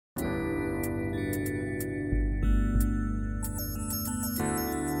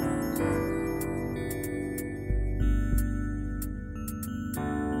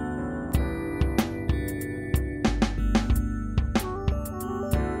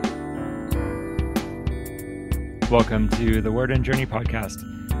Welcome to the Word and Journey podcast,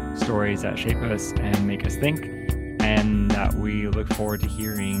 stories that shape us and make us think, and that we look forward to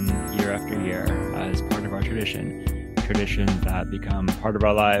hearing year after year as part of our traditions that become part of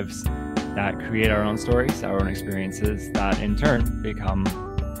our lives, that create our own stories, our own experiences, that in turn become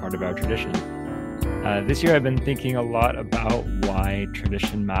part of our tradition. This year I've been thinking a lot about why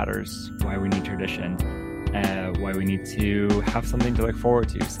tradition matters, why we need tradition, why we need to have something to look forward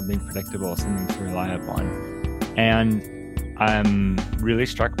to, something predictable, something to rely upon. And I'm really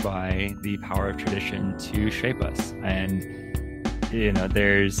struck by the power of tradition to shape us. And,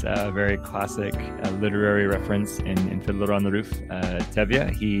 there's a very classic literary reference in Fiddler on the Roof.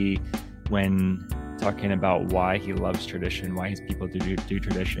 Tevye, when talking about why he loves tradition, why his people do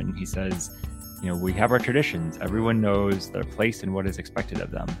tradition, he says, we have our traditions. Everyone knows their place and what is expected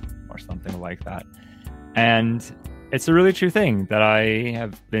of them, or something like that. And it's a really true thing that I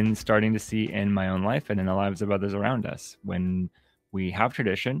have been starting to see in my own life and in the lives of others around us. When we have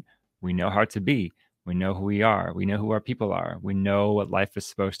tradition, we know how to be. We know who we are. We know who our people are. We know what life is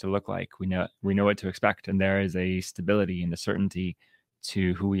supposed to look like. We know what to expect. And there is a stability and a certainty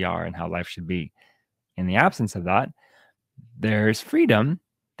to who we are and how life should be. In the absence of that, there's freedom.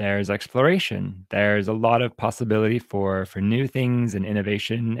 There's exploration. There's a lot of possibility for new things and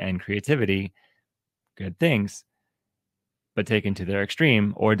innovation and creativity, good things. But taken to their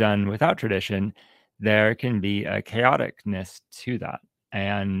extreme or done without tradition, there can be a chaoticness to that.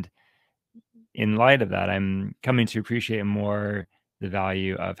 And in light of that, I'm coming to appreciate more the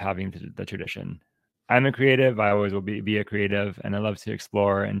value of having the tradition. I'm a creative. I always will be a creative, and I love to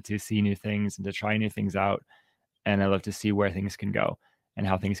explore and to see new things and to try new things out. And I love to see where things can go and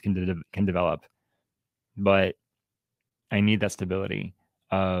how things can develop. But I need that stability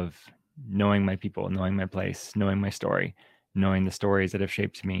of knowing my people, knowing my place, knowing my story, knowing the stories that have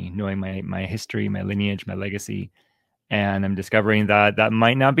shaped me, knowing my history, my lineage, my legacy. And I'm discovering that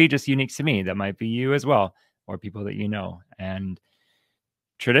might not be just unique to me. That might be you as well, or people that you know. And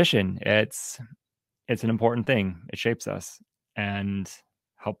tradition, it's an important thing. It shapes us and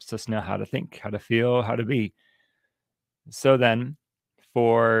helps us know how to think, how to feel, how to be. So then,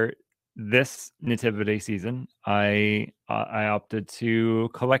 for this nativity season, I opted to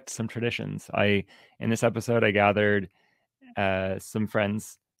collect some traditions. In this episode, I gathered some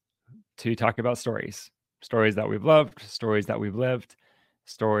friends to talk about stories that we've loved, stories that we've lived,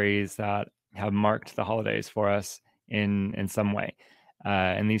 stories that have marked the holidays for us in some way.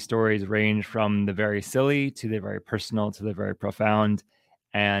 And these stories range from the very silly to the very personal to the very profound,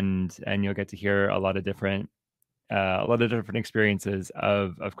 and you'll get to hear a lot of different experiences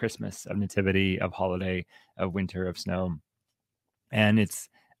of Christmas, of nativity, of holiday, of winter, of snow. And it's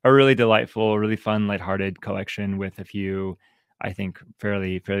a really delightful, really fun, lighthearted collection with a few, I think,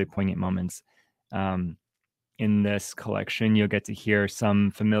 fairly poignant moments. In this collection, you'll get to hear some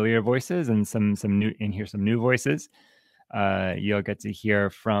familiar voices and some new voices. You'll get to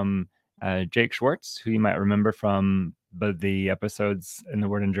hear from Jake Schwartz, who you might remember from the episodes in the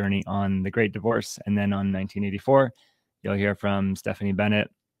Word and Journey on the Great Divorce, and then on 1984. You'll hear from Stephanie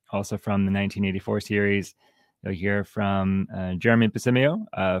Bennett, also from the 1984 series. You'll hear from Jeremy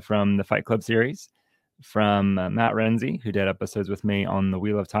Pasimio from the Fight Club series, from Matt Renzi, who did episodes with me on the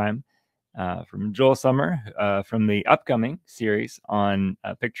Wheel of Time, from Joel Summer from the upcoming series on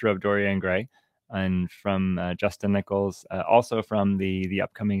A Picture of Dorian Gray, and from Justin Nichols, also from the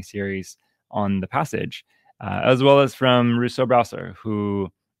upcoming series on The Passage, as well as from Russo Browser, who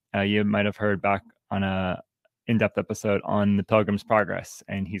you might have heard back on a in-depth episode on The Pilgrim's Progress,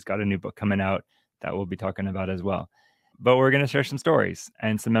 and he's got a new book coming out that we'll be talking about as well. But we're going to share some stories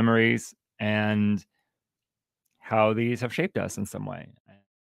and some memories and how these have shaped us in some way.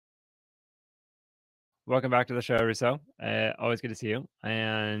 Welcome back to the show, Russo. Always good to see you,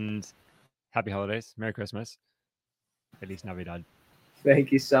 and happy holidays. Merry Christmas. Feliz Navidad.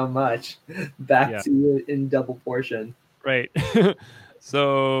 Thank you so much. Back to you in double portion. Right.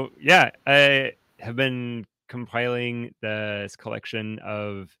 So, yeah, I have been compiling this collection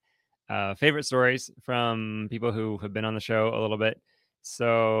of favorite stories from people who have been on the show a little bit.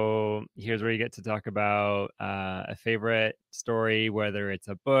 So here's where you get to talk about a favorite story, whether it's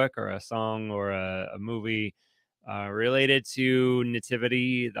a book or a song or a movie related to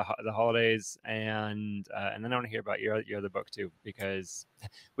nativity, the holidays, and then I want to hear about your other book too, because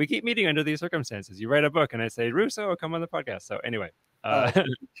we keep meeting under these circumstances. You write a book, and I say, Russo, come on the podcast. So anyway. It's a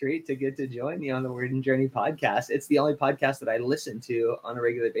treat to get to join you on the Word and Journey podcast. It's the only podcast that I listen to on a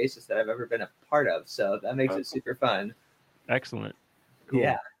regular basis that I've ever been a part of, so that makes it super fun. Excellent. Cool.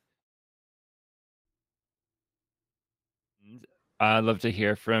 Yeah. I'd love to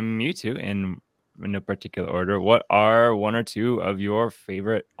hear from you two, and in no particular order. What are one or two of your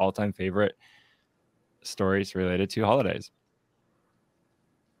favorite, all-time favorite stories related to holidays?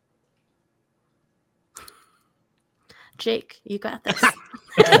 Jake, you got this.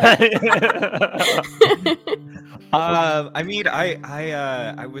 I mean,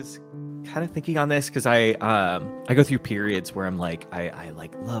 I was kind of thinking on this because I go through periods where I'm like I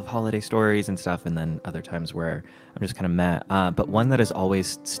like love holiday stories and stuff, and then other times where I'm just kind of meh. But one that has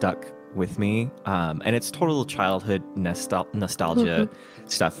always stuck with me, and it's total childhood nostalgia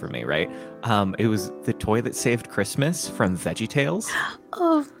stuff for me, right? It was the toy that saved Christmas from VeggieTales.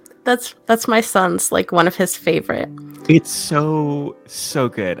 Oh, that's my son's, like, one of his favorite. It's so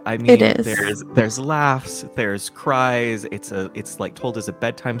good. I mean, It is. there's laughs, there's cries. It's like told as a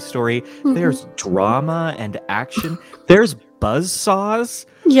bedtime story. There's drama and action. There's buzzsaws.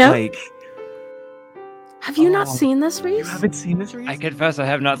 Yeah. Like, have you not seen this, Reese? you haven't seen this, Reese? I confess, I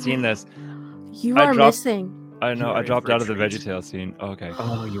have not seen this. You are missing. I know. You I were dropped in for a out of the treat. VeggieTales scene. Oh, okay.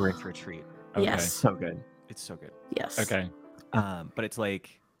 Oh, you were in for a treat. Okay. Yes. So good. It's so good. Yes. Okay. But it's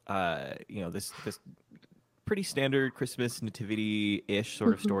like, this pretty standard Christmas nativity-ish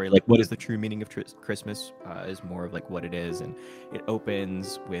sort of story. Like, what is the true meaning of Christmas is more of like what it is, and it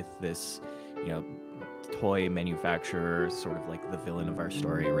opens with this, toy manufacturer, sort of like the villain of our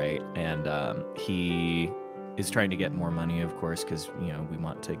story, right? And he is trying to get more money, of course, because we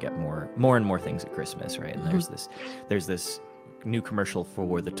want to get more and more things at Christmas, right? And there's this new commercial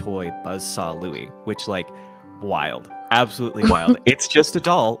for the toy Buzzsaw Louie, which, like, wild, absolutely wild. It's just a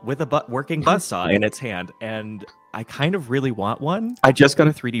doll with a working buzzsaw in its hand, and I kind of really want one. I just got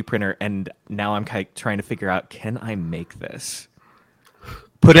a 3D printer, and now I'm trying to figure out, can I make this?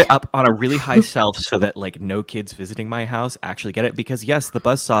 Put it up on a really high shelf so that, like, no kids visiting my house actually get it, because yes, the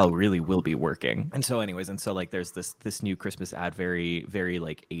buzzsaw really will be working. And so like there's this new Christmas ad, very very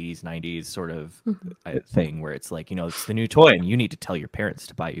like 80s 90s sort of thing, where it's like, it's the new toy and you need to tell your parents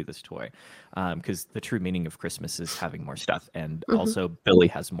to buy you this toy, because the true meaning of Christmas is having more stuff, and also Billy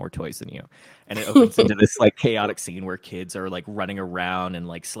has more toys than you. And it opens into this like chaotic scene where kids are like running around and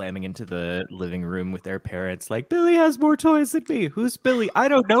like slamming into the living room with their parents, like, Billy has more toys than me. Who's Billy? I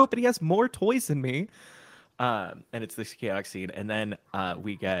don't know, but he has more toys than me. And it's this chaotic scene, and then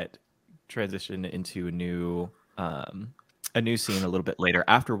we get transitioned into a new scene a little bit later,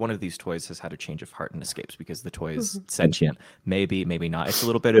 after one of these toys has had a change of heart and escapes because the toy is sentient. Maybe not. It's a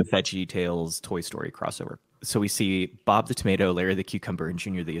little bit of VeggieTales Toy Story crossover. So we see Bob the Tomato, Larry the Cucumber, and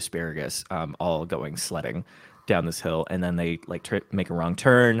Junior the Asparagus all going sledding down this hill, and then they like make a wrong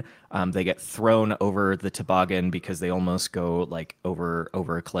turn. They get thrown over the toboggan because they almost go like over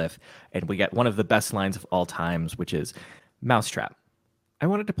a cliff, and we get one of the best lines of all times, which is, "Mousetrap. I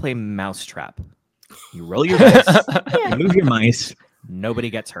wanted to play Mousetrap. You roll your dice, you move your mice, nobody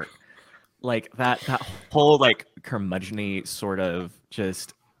gets hurt." Like that whole like curmudgeon-y sort of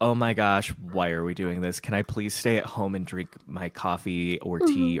just, oh my gosh, why are we doing this? Can I please stay at home and drink my coffee or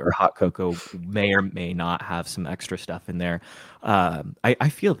tea or hot cocoa? May or may not have some extra stuff in there. I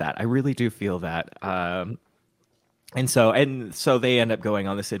feel that. I really do feel that. And so they end up going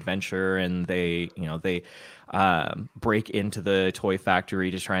on this adventure, and they break into the toy factory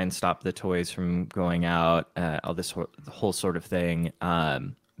to try and stop the toys from going out, all this whole sort of thing.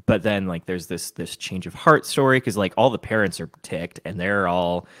 But then like there's this change of heart story, because like all the parents are ticked and they're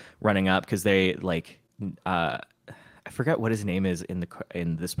all running up because they like I forget what his name is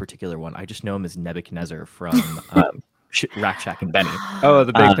in this particular one. I just know him as Nebuchadnezzar from Rack Shack and Benny. Oh,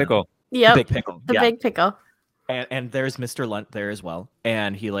 the big pickle. Yeah, Big Pickle. the big pickle. And there's Mr. Lunt there as well,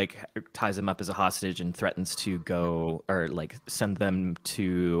 and he like ties him up as a hostage and threatens to go, or like send them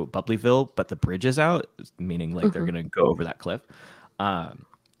to Bubbleyville, but the bridge is out, meaning like they're gonna go over that cliff.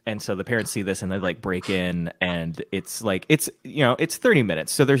 And so the parents see this and they like break in, and it's like it's 30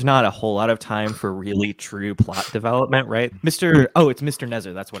 minutes, so there's not a whole lot of time for really true plot development, right? It's Mr.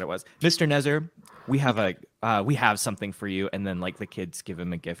 Nezzer, that's what it was. Mr. Nezzer, we have something for you. And then like the kids give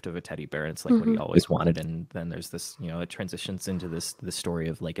him a gift of a teddy bear, and it's like what he always wanted. And then there's this, it transitions into this story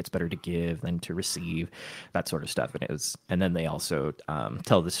of like it's better to give than to receive, that sort of stuff. And then they also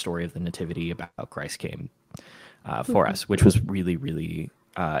tell the story of the Nativity, about how Christ came for us, which was really, really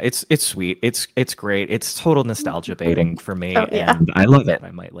it's sweet. It's great. It's total nostalgia baiting for me. And I love it.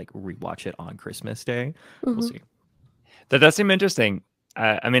 I might like rewatch it on Christmas Day. We'll see. That does seem interesting.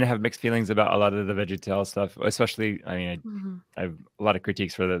 I mean, I have mixed feelings about a lot of the VeggieTales stuff, especially. I mean, I have a lot of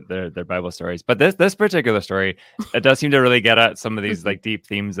critiques for their Bible stories, but this particular story, it does seem to really get at some of these like deep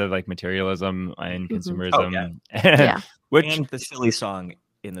themes of like materialism and consumerism. And the silly song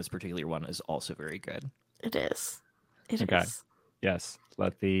in this particular one is also very good. It is. It is. Yes.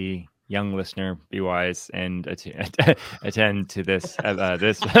 Let the young listener, be wise and attend to this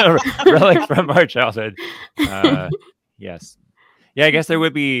this relic from our childhood. Yes. Yeah, I guess there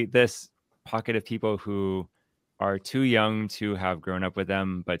would be this pocket of people who are too young to have grown up with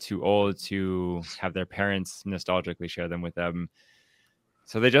them, but too old to have their parents nostalgically share them with them.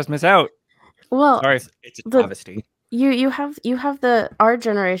 So they just miss out. Well, Sorry. It's a the- travesty. you have our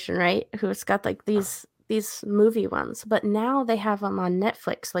generation, right? Who's got like these movie ones, but now they have them on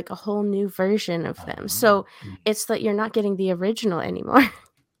Netflix, like a whole new version of them. So it's that you're not getting the original anymore.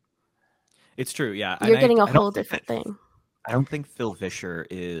 It's true, yeah. You're getting a I don't whole think different that- thing. I don't think Phil Vischer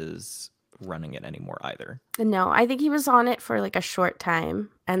is running it anymore either. No, I think he was on it for like a short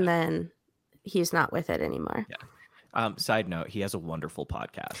time, and then he's not with it anymore. Yeah. Side note, he has a wonderful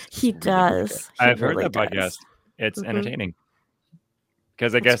podcast. He It's really, really good. does. He I've really heard that does. podcast. It's Mhm. entertaining.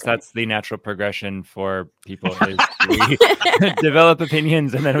 Because I That's guess great. that's the natural progression for people is we develop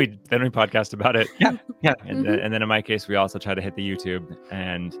opinions and then we podcast about it. Yeah. And, Mhm. and then in my case, we also try to hit the YouTube,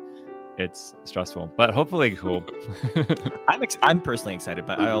 and it's stressful, but hopefully cool. I'm personally excited,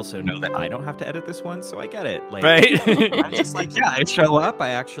 but I also know that I don't have to edit this one, so I get it. Like, Right? I'm just like, yeah, I show up. I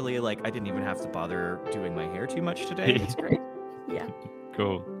actually I didn't even have to bother doing my hair too much today. It's great. Yeah.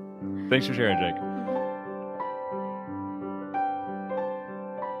 Cool. Thanks for sharing, Jake.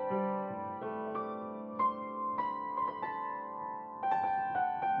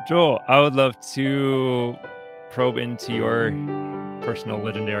 Joel, I would love to probe into your personal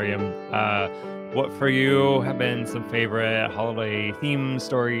legendarium. What for you have been some favorite holiday themes,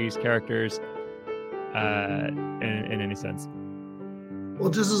 stories, characters, in any sense? Well,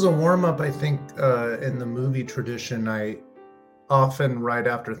 just as a warm-up, I think in the movie tradition, I often, right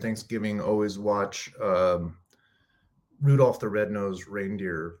after Thanksgiving, always watch Rudolph the Red-Nosed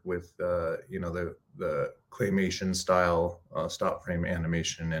Reindeer with the claymation style stop frame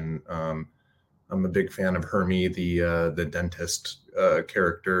animation, and I'm a big fan of Hermie, the dentist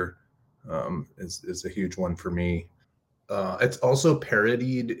character. Is a huge one for me. It's also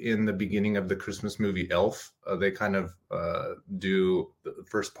parodied in the beginning of the Christmas movie Elf. They kind of do the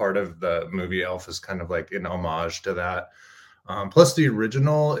first part of the movie Elf is kind of like an homage to that. Plus the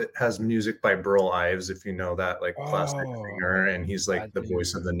original, it has music by Burl Ives, if you know that, like classic singer, and he's I like the do.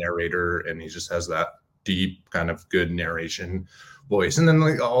 voice of the narrator, and he just has that deep kind of good narration voice. And then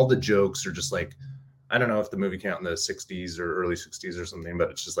like all the jokes are just like, I don't know if the movie came out in the 60s or early 60s or something,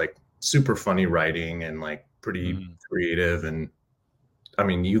 but it's just like super funny writing and like pretty creative. And I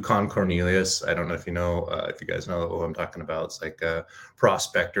mean, Yukon Cornelius, I don't know if you know, if you guys know what I'm talking about. It's like a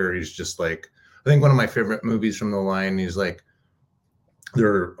prospector. He's just like, I think one of my favorite movies from the line, he's like,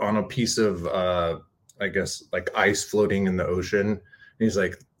 they're on a piece of, I guess, like ice floating in the ocean. And he's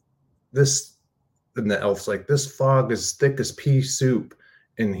like, this, and the elf's like, this fog is thick as pea soup.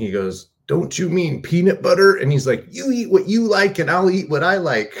 And he goes, don't you mean peanut butter? And he's like, you eat what you like and I'll eat what I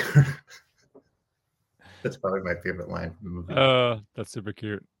like. That's probably my favorite line from the movie. That's super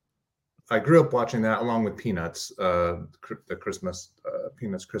cute. I grew up watching that along with Peanuts, the Christmas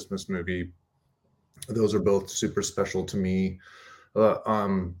Peanuts Christmas movie. Those are both super special to me.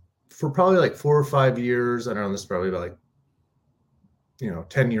 For probably like 4 or 5 years, I don't know, this is probably about like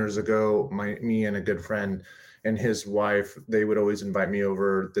 10 years ago, me and a good friend and his wife, they would always invite me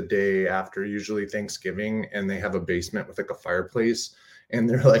over the day after, usually Thanksgiving, and they have a basement with like a fireplace, and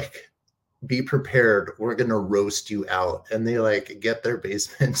they're like, be prepared, we're gonna roast you out. And they like get their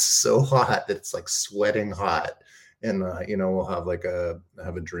basement so hot that it's like sweating hot, and we'll have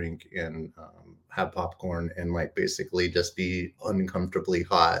have a drink and have popcorn and like basically just be uncomfortably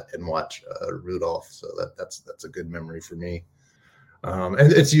hot and watch Rudolph. So that's a good memory for me. And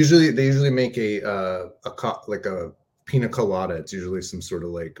it's usually, they usually make a pina colada. It's usually some sort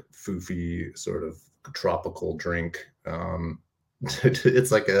of like foofy sort of tropical drink.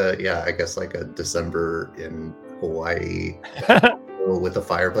 It's like I guess like a December in Hawaii with a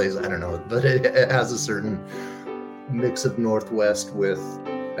fireplace. I don't know, but it has a certain mix of Northwest with,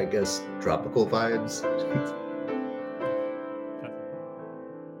 I guess, tropical vibes.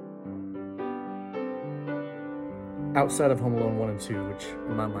 Outside of Home Alone 1 and 2, which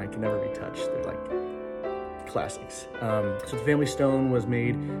in my mind can never be touched, they're like classics. So The Family Stone was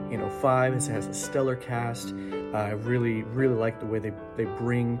made in 2005. It has a stellar cast. I really, really like the way they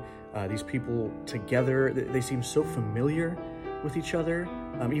bring these people together. They seem so familiar with each other.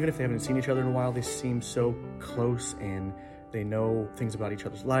 Even if they haven't seen each other in a while, they seem so close, and they know things about each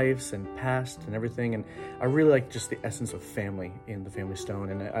other's lives and past and everything. And I really like just the essence of family in The Family Stone.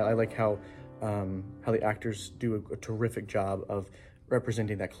 And I like how the actors do a terrific job of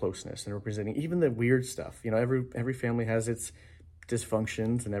representing that closeness and representing even the weird stuff. Every family has its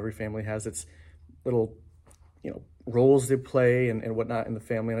dysfunctions, and every family has its little, roles they play and whatnot in the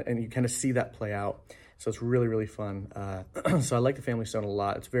family, and you kind of see that play out. So it's really, really fun. So I like The Family Stone a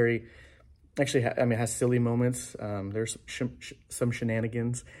lot. It's very, actually, it has silly moments. There's some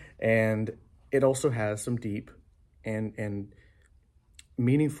shenanigans, and it also has some deep and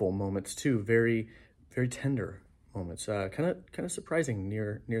meaningful moments too. Very, very tender moments. Kind of surprising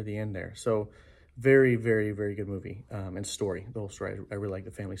near the end there. So very, very, very good movie and story. The whole story. I really like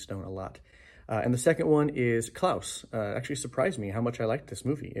The Family Stone a lot. And the second one is Klaus. Actually surprised me how much I liked this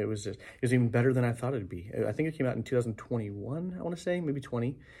movie. It was even better than I thought it'd be. I think it came out in 2021, I want to say, maybe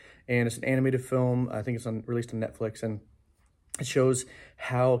 20. And it's an animated film. I think it's released on Netflix. And it shows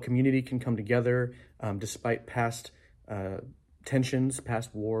how a community can come together despite past tensions,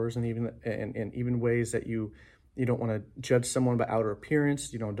 past wars, and even ways that you don't want to judge someone by outer appearance.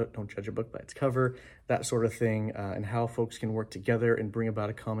 Don't judge a book by its cover, that sort of thing, and how folks can work together and bring about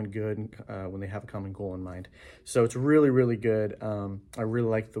a common good when they have a common goal in mind. So it's really, really good. I really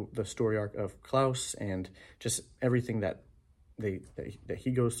like the story arc of Klaus and just everything that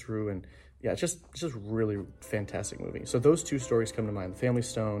he goes through, and yeah, it's just really fantastic movie. So those two stories come to mind: The Family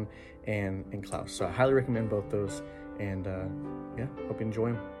Stone and Klaus. So I highly recommend both those, and hope you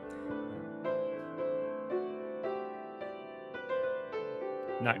enjoy them.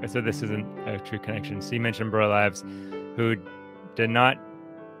 So this isn't a true connection. So you mentioned Burl Ives, who did not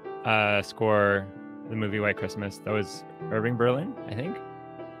score the movie White Christmas. That was Irving Berlin, I think.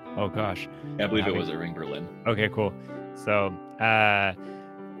 Oh gosh, I believe it was Irving Berlin. Okay, cool. So that's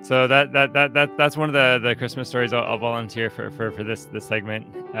one of the Christmas stories I'll volunteer for this segment.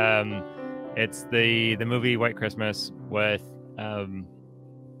 It's the movie White Christmas with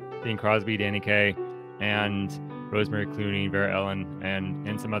Bing Crosby, Danny Kaye, and Rosemary Clooney, Vera Ellen,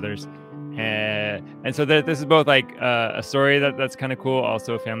 and some others. And so this is both like a story that's kind of cool,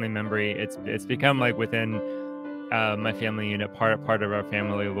 also a family memory. It's become like within my family unit, part of our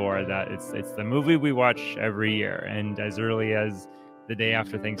family lore, that it's the movie we watch every year, and as early as the day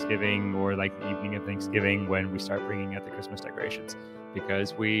after Thanksgiving or like the evening of Thanksgiving, when we start bringing out the Christmas decorations,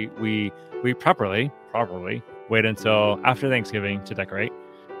 because we properly wait until after Thanksgiving to decorate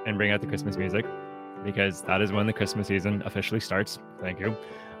and bring out the Christmas music, because that is when the Christmas season officially starts. Thank you.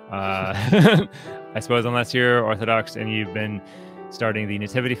 I suppose unless you're Orthodox and you've been starting the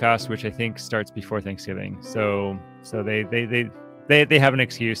Nativity fast, which I think starts before Thanksgiving. So they have an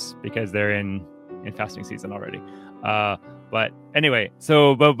excuse because they're in fasting season already. But anyway,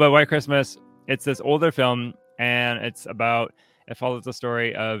 but White Christmas, it's this older film, and it follows the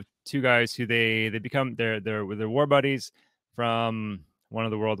story of two guys who they're war buddies from one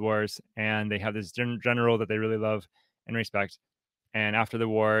of the world wars, and they have this general that they really love and respect. And after the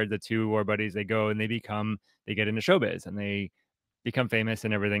war, the two war buddies, they go and they get into showbiz, and they become famous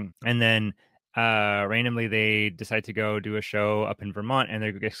and everything. And then randomly they decide to go do a show up in Vermont, and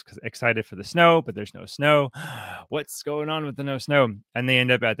they're excited for the snow, but there's no snow. What's going on with the no snow? And they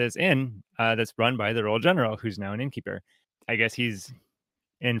end up at this inn that's run by their old general, who's now an innkeeper. I guess he's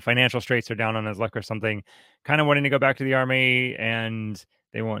in financial straits or down on his luck or something, kind of wanting to go back to the army, and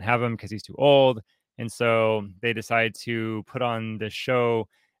they won't have him because he's too old. And so they decide to put on this show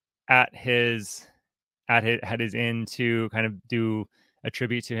at his inn to kind of do a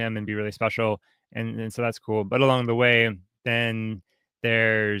tribute to him and be really special. And so that's cool. But along the way, then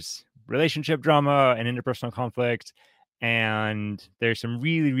there's relationship drama and interpersonal conflict. And there's some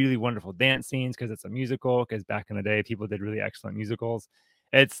really, really wonderful dance scenes because it's a musical, because back in the day, people did really excellent musicals.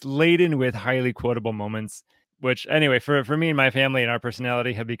 It's laden with highly quotable moments, which anyway, for me and my family and our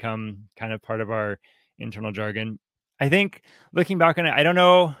personality have become kind of part of our internal jargon. I think looking back on it, I don't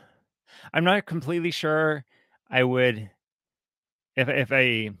know. I'm not completely sure I would, if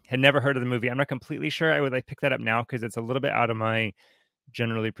I had never heard of the movie, I'm not completely sure I would like pick that up now, because it's a little bit out of my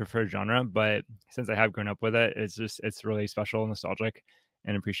generally preferred genre. But since I have grown up with it, it's really special and nostalgic,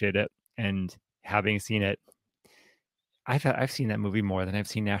 and appreciate it. And having seen it, I've seen that movie more than I've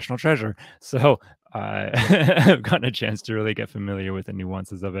seen National Treasure, so I've gotten a chance to really get familiar with the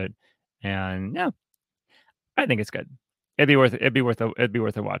nuances of it. And yeah, I think it's good. It'd be worth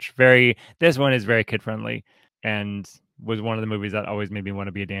a watch. This one is very kid friendly, and was one of the movies that always made me want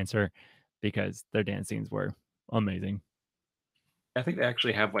to be a dancer, because their dance scenes were amazing. I think they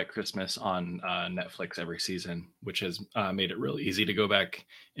actually have White Christmas on Netflix every season, which has made it really easy to go back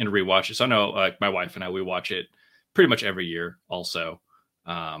and rewatch it. So I know my wife and I, we watch it pretty much every year also.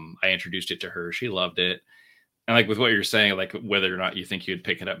 I introduced it to her. She loved it. And like with what you're saying, like whether or not you think you'd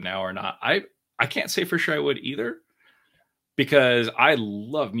pick it up now or not, I can't say for sure I would either, because I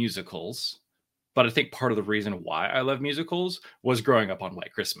love musicals, But I think part of the reason why I love musicals was growing up on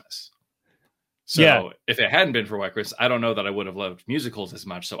White Christmas. So Yeah. if it hadn't been for White Christmas, I don't know that I would have loved musicals as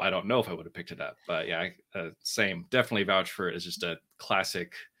much. So I don't know if I would have picked it up. But yeah, same. Definitely vouch for it as just a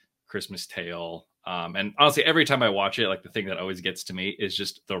classic Christmas tale. And honestly, every time I watch it, like the thing that always gets to me is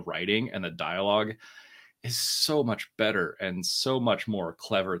just the writing and the dialogue is so much better and so much more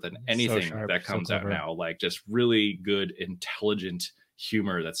clever than anything sharp, that so comes out clever. now. Like just really good, intelligent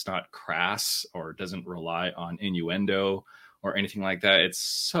humor that's not crass or doesn't rely on innuendo or anything like that. It's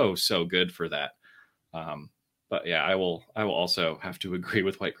so good for that. But yeah, I will also have to agree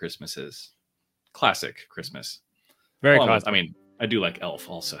with White Christmas's classic Christmas. Very Along with- classic. I mean, I do like Elf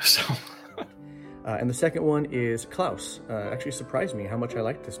also. So And the second one is Klaus. Actually surprised me how much I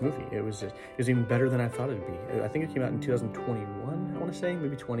liked this movie. It was even better than I thought it'd be. I think it came out in 2021, I want to say,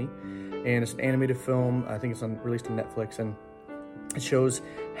 maybe 20. And it's an animated film. I think it's released on Netflix, and it shows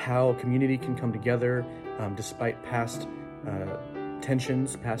how a community can come together despite past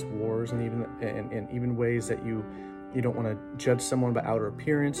tensions, past wars, and even ways that you don't want to judge someone by outer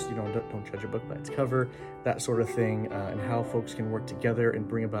appearance. You don't judge a book by its cover, that sort of thing, and how folks can work together and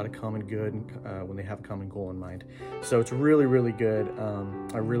bring about a common good when they have a common goal in mind. So it's really, really good.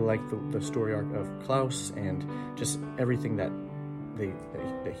 I really like the story arc of Klaus and just everything that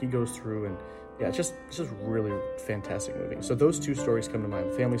he goes through, and yeah, it's just really fantastic movie. So those two stories come to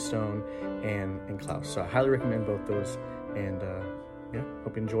mind: Family Stone and Klaus. So I highly recommend both those, and yeah,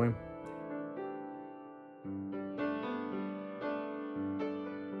 hope you enjoy them.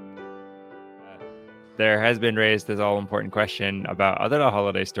 There has been raised this all-important question about other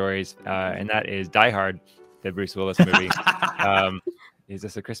holiday stories, and that is Die Hard, the Bruce Willis movie. Is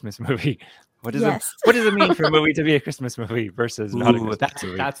this a Christmas movie? What does it mean for a movie to be a Christmas movie versus not a Christmas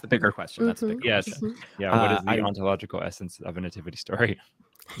movie? That's the bigger question. That's the bigger Yes. question. Yeah, what is the ontological essence of a nativity story?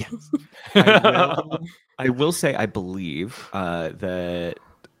 Yes. I will say, I believe that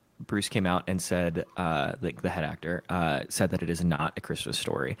Bruce came out and said, like the head actor, said that it is not a Christmas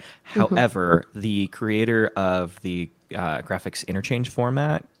story. However, the creator of the graphics interchange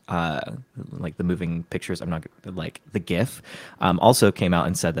format, like the moving pictures, I'm not like the GIF, also came out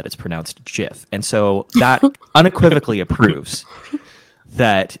and said that it's pronounced GIF. And so that unequivocally approves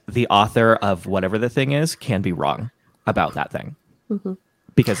that the author of whatever the thing is can be wrong about that thing.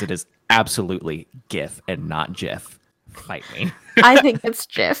 Because it is absolutely GIF and not GIF. Fight me. I think it's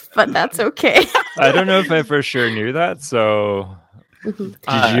GIF, but that's okay. I don't know if I for sure knew that, so Because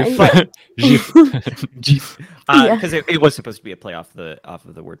it was supposed to be a play off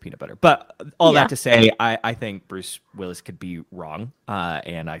of the word peanut butter. But all that to say, I think Bruce Willis could be wrong,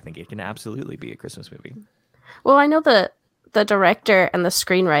 and I think it can absolutely be a Christmas movie. Well, I know the director and the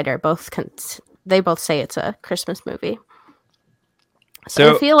screenwriter both say it's a Christmas movie.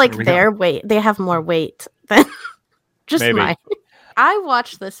 So I feel like they have more weight than just Maybe. mine. I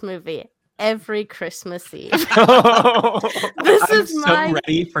watch this movie every Christmas Eve. This is my so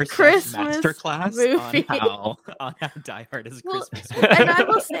ready for Christmas masterclass movie. on how Die Hard is a Christmas movie. And I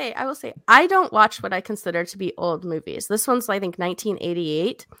will say, I don't watch what I consider to be old movies. This one's, I think,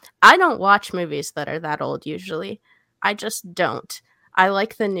 1988. I don't watch movies that are that old usually. I just don't. I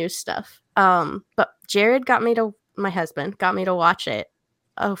like the new stuff. But Jared my husband got me to watch it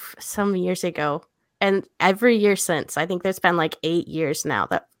some years ago. And every year since, I think there's been like 8 years now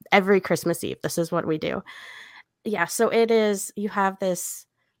that every Christmas Eve, this is what we do. Yeah, so it is, you have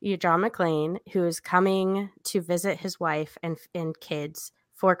John McClane, who is coming to visit his wife and kids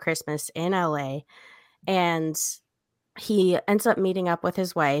for Christmas in LA. And he ends up meeting up with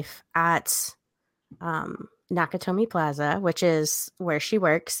his wife at Nakatomi Plaza, which is where she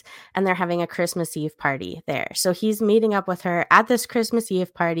works, and they're having a Christmas Eve party there. So he's meeting up with her at this Christmas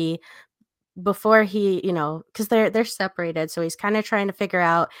Eve party before he, because they're separated. So he's kind of trying to figure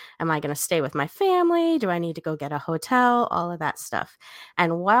out, am I going to stay with my family? Do I need to go get a hotel? All of that stuff.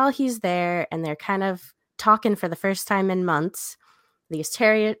 And while he's there and they're kind of talking for the first time in months, these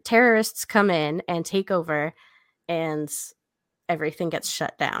terrorists come in and take over and everything gets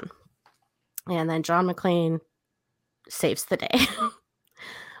shut down. And then John McClane saves the day.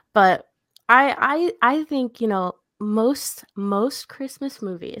 But I think, most Christmas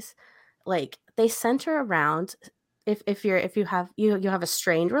movies, like, they center around if you have a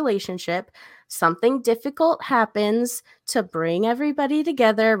strained relationship, something difficult happens to bring everybody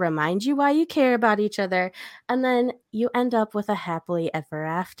together, remind you why you care about each other, and then you end up with a happily ever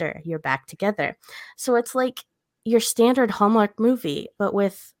after. You're back together. So it's like your standard Hallmark movie, but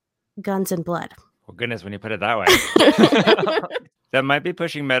with guns and blood. Well, goodness, when you put it that way. That might be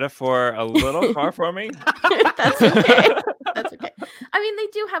pushing metaphor a little far for me. That's okay. That's okay. I mean, they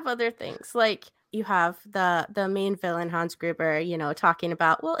do have other things. Like, you have the main villain Hans Gruber, talking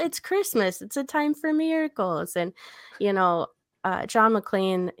about, well, it's Christmas, it's a time for miracles, and you know, John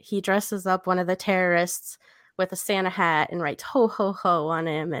McClane, he dresses up one of the terrorists with a Santa hat and writes "ho ho ho" on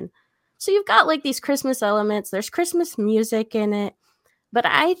him, and so you've got like these Christmas elements. There's Christmas music in it, but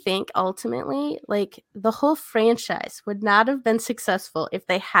I think ultimately, like the whole franchise would not have been successful if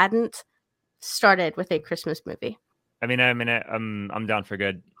they hadn't started with a Christmas movie. I mean, I'm down for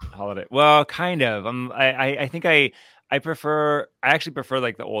good holiday. Well, kind of. I think I actually prefer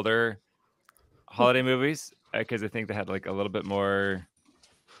like the older holiday movies because I think they had like a little bit more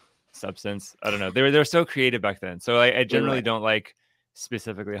substance. I don't know. They were so creative back then. So I generally don't like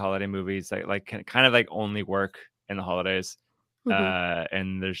specifically holiday movies that like kind of like only work in the holidays.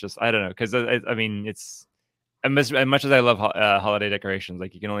 And there's just I don't know because I mean it's as much as I love holiday decorations,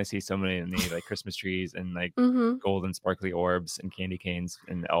 like you can only see so many in the like Christmas trees and like gold and sparkly orbs and candy canes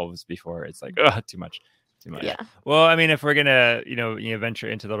and elves before it's like too much. Yeah. Well, I mean, if we're gonna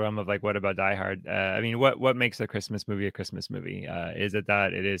venture into the realm of like what about Die Hard? I mean, what makes a Christmas movie a Christmas movie? Is it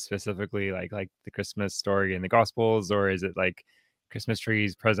that it is specifically like the Christmas story in the Gospels, or is it like Christmas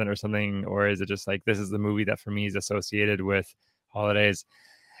trees present or something, or is it just like this is the movie that for me is associated with holidays?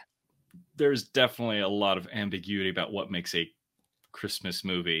 There's definitely a lot of ambiguity about what makes a Christmas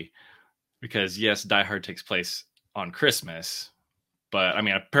movie, because yes, Die Hard takes place on Christmas, but I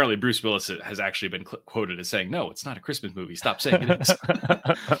mean, apparently Bruce Willis has actually been quoted as saying, "No, it's not a Christmas movie. Stop saying it is."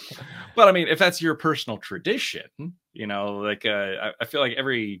 But I mean, if that's your personal tradition, like I feel like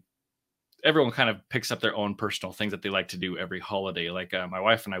everyone kind of picks up their own personal things that they like to do every holiday. Like my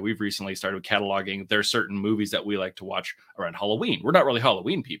wife and I, we've recently started cataloging. There are certain movies that we like to watch around Halloween. We're not really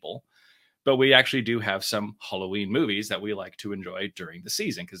Halloween people, but we actually do have some Halloween movies that we like to enjoy during the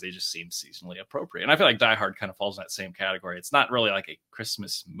season because they just seem seasonally appropriate. And I feel like Die Hard kind of falls in that same category. It's not really like a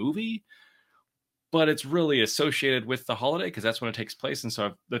Christmas movie, but it's really associated with the holiday because that's when it takes place. And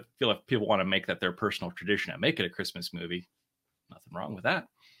so I feel like people want to make that their personal tradition and make it a Christmas movie. Nothing wrong with that.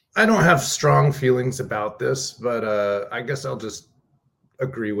 I don't have strong feelings about this, but I guess I'll just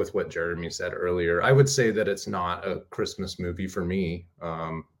agree with what Jeremy said earlier. I would say that it's not a Christmas movie for me.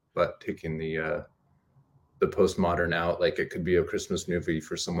 But taking the postmodern out, like it could be a Christmas movie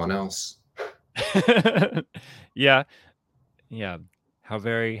for someone else. Yeah. How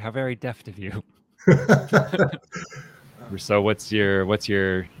very deft of you. So what's your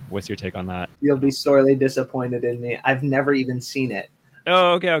take on that? You'll be sorely disappointed in me. I've never even seen it.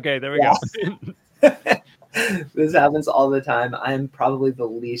 Oh, okay. There we go. This happens all the time. I'm probably the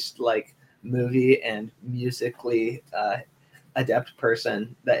least like movie and musically adept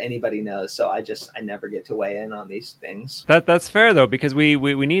person that anybody knows, so I never get to weigh in on these things. That's fair though, because we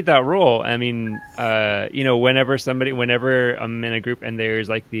need that role. I mean, whenever I'm in a group and there's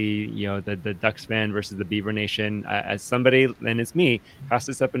like the Ducks fan versus the Beaver Nation, as somebody, and it's me, has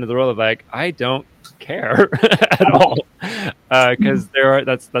to step into the role of like I don't care at all, because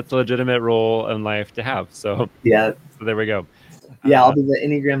that's a legitimate role in life to have. So yeah, so there we go. Yeah, I'll be the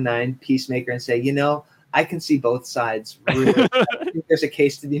Enneagram 9 peacemaker and say, I can see both sides. Really. I think there's a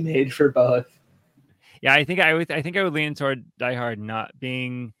case to be made for both. Yeah, I think I would lean toward Die Hard not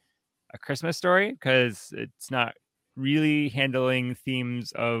being a Christmas story because it's not really handling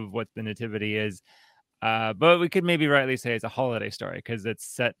themes of what the Nativity is. But we could maybe rightly say it's a holiday story because it's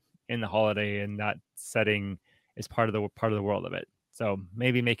set in the holiday and that setting is part of the world of it. So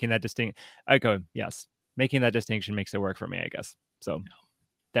maybe making that making that distinction makes it work for me, I guess. So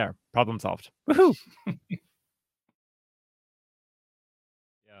there, problem solved. Woohoo! Yeah.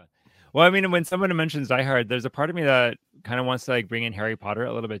 Well, I mean, when someone mentions Die Hard, there's a part of me that kind of wants to like bring in Harry Potter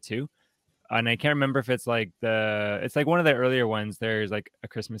a little bit too. And I can't remember if it's like one of the earlier ones. There's like a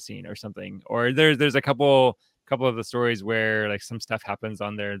Christmas scene or something, or there's a couple of the stories where like some stuff happens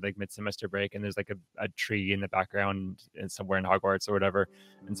on their like mid-semester break, and there's like a tree in the background and somewhere in Hogwarts or whatever.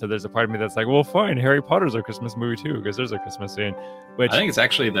 And so there's a part of me that's like, well, fine, Harry Potter's a Christmas movie too because there's a Christmas scene. Which I think it's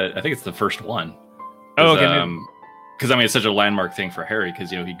actually it's the first one. Oh, okay. Because I mean, it's such a landmark thing for Harry because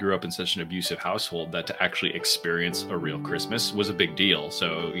he grew up in such an abusive household that to actually experience a real Christmas was a big deal.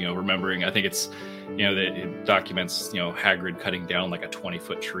 So remembering, I think it's that it documents Hagrid cutting down like a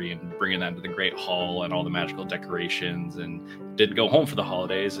 20-foot tree and bringing that into the Great Hall and all the magical decorations, and didn't go home for the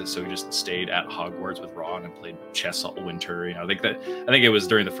holidays, and so he just stayed at Hogwarts with Ron and played chess all winter. I think it was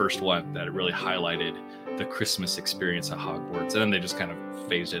during the first one that it really highlighted the Christmas experience at Hogwarts, and then they just kind of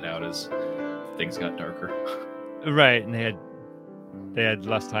phased it out as things got darker. Right, and they had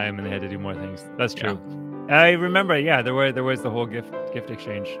less time and they had to do more things. That's true. Yeah. I remember. Yeah, there was the whole gift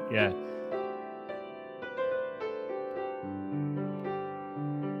exchange. Yeah.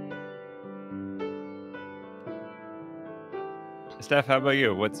 Steph, how about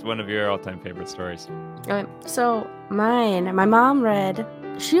you? What's one of your all-time favorite stories? Okay, so my mom read,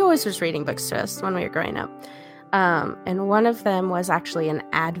 she always was reading books to us when we were growing up. And one of them was actually an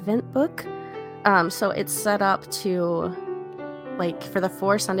Advent book. So it's set up to, like, for the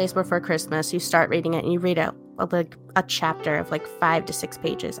 4 Sundays before Christmas, you start reading it and you read like a chapter of like 5 to 6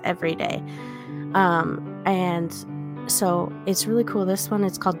 pages every day. And so it's really cool. This one,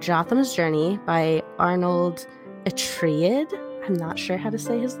 it's called Jotham's Journey by Arnold Atreid. I'm not sure how to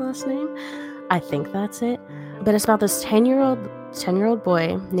say his last name. I think that's it. But it's about this 10-year-old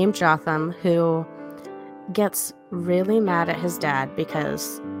boy named Jotham who gets really mad at his dad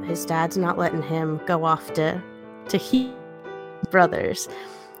because his dad's not letting him go off to heal brothers.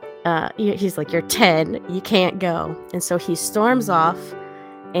 He's like, you're 10, you can't go. And so he storms off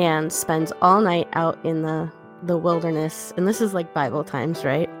and spends all night out in the wilderness. And this is like Bible times,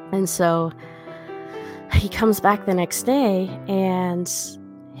 right? And so he comes back the next day and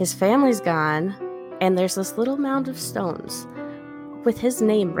his family's gone. And there's this little mound of stones with his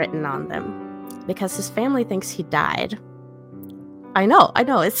name written on them because his family thinks he died. I know.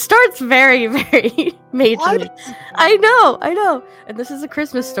 It starts very, very majorly. I know. And this is a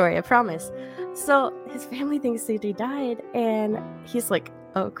Christmas story, I promise. So his family thinks that he died, and he's like,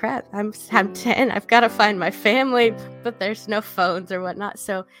 oh crap, I'm 10, I've got to find my family, but there's no phones or whatnot.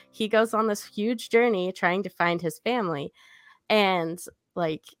 So he goes on this huge journey trying to find his family, and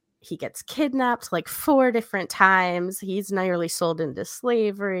like he gets kidnapped like 4 different times. He's nearly sold into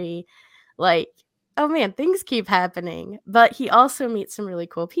slavery. Like, oh man, things keep happening. But he also meets some really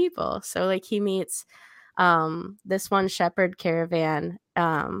cool people. So like he meets this one shepherd caravan,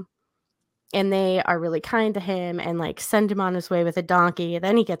 and they are really kind to him and like send him on his way with a donkey.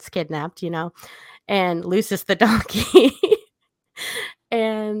 Then he gets kidnapped, and loses the donkey.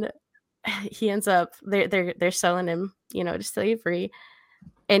 And he ends up they're selling him, to slavery.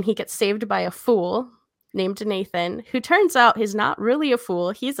 And he gets saved by a fool named Nathan, who turns out he's not really a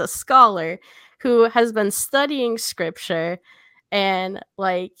fool. He's a scholar who has been studying scripture and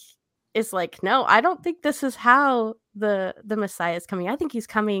like is like, no, I don't think this is how the Messiah is coming. I think he's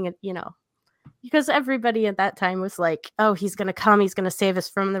coming, because everybody at that time was like, oh, he's going to come, he's going to save us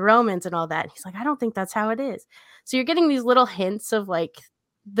from the Romans and all that. And he's like, I don't think that's how it is. So you're getting these little hints of like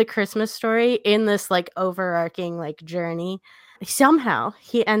the Christmas story in this like overarching like journey. Somehow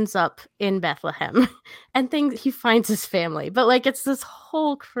he ends up in Bethlehem and he finds his family. But like it's this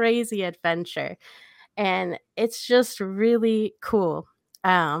whole crazy adventure. And it's just really cool.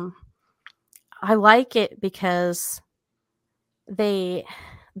 I like it because they're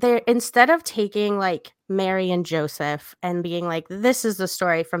instead of taking like Mary and Joseph and being like, this is the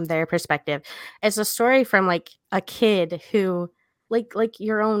story from their perspective, it's a story from like a kid who like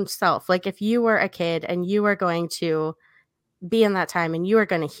your own self. Like if you were a kid and you were going to be in that time and you are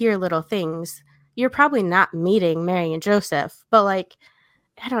going to hear little things, you're probably not meeting Mary and Joseph, but like,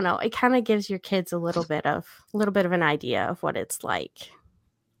 I don't know, it kind of gives your kids a little bit of an idea of what it's like.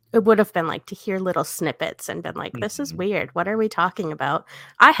 It would have been like to hear little snippets and been like, this is weird. What are we talking about?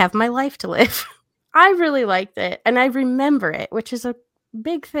 I have my life to live. I really liked it. And I remember it, which is a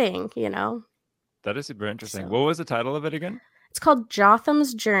big thing, That is super interesting. So, what was the title of it again? It's called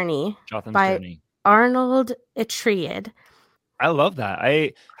Jotham's Journey by Journey. Arnold Atreid. I love that.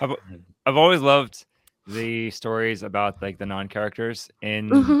 I've always loved the stories about like the non-characters in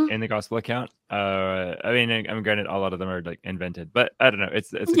the gospel account. I mean, granted, a lot of them are like invented, but I don't know.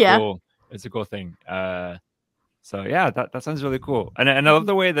 It's a cool thing. So yeah, that sounds really cool. And I love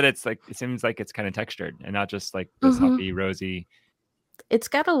the way that it's like, it seems like it's kind of textured and not just like this happy, rosy. It's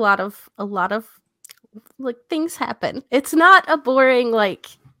got a lot of like things happen. It's not a boring like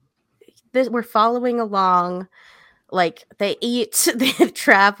this. We're following along. Like they eat, they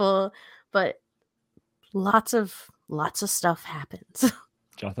travel, but lots of stuff happens.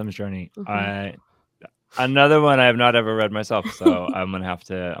 Jotham's Journey. Another one I have not ever read myself, so I'm gonna have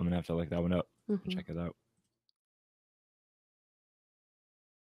to look that one up. Check it out.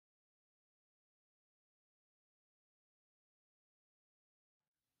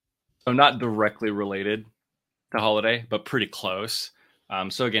 So not directly related to holiday, but pretty close.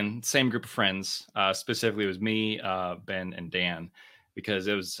 So again, same group of friends. Specifically, it was me, Ben, and Dan, because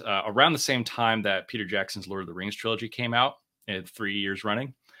it was around the same time that Peter Jackson's Lord of the Rings trilogy came out. It had 3 years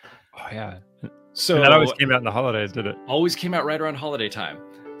running. Oh yeah. So and that always came out in the holidays, did it? Always came out right around holiday time.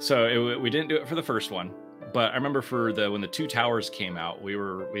 So we didn't do it for the first one, but I remember when the Two Towers came out, we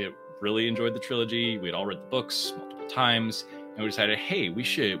had really enjoyed the trilogy. We had all read the books multiple times, and we decided, hey, we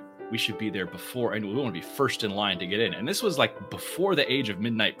should be there before, and we want to be first in line to get in. And this was like before the age of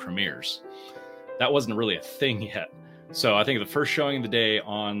midnight premieres. That wasn't really a thing yet. So I think the first showing of the day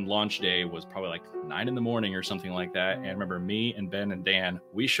on launch day was probably like 9 in the morning or something like that. And I remember me and Ben and Dan,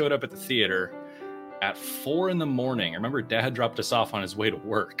 we showed up at the theater at 4 in the morning. I remember Dad dropped us off on his way to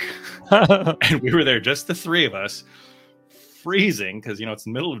work. And we were there, just the three of us, freezing because, you know, it's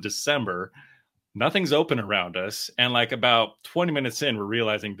the middle of December. Nothing's open around us. And like about 20 minutes in, we're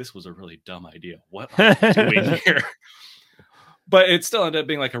realizing this was a really dumb idea. What are we doing here? But it still ended up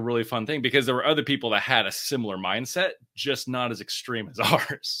being like a really fun thing because there were other people that had a similar mindset, just not as extreme as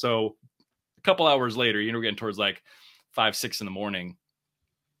ours. So a couple hours later, you know, we're getting towards like 5, 6 in the morning.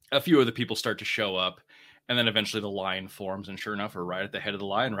 A few other people start to show up, and then eventually the line forms. And sure enough, we're right at the head of the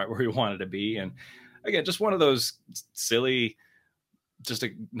line, right where we wanted to be. And again, just one of those silly, just a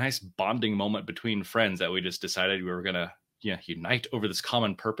nice bonding moment between friends that we just decided we were going to, you know, unite over this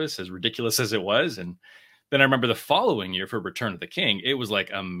common purpose, as ridiculous as it was. And then I remember the following year for Return of the King, it was like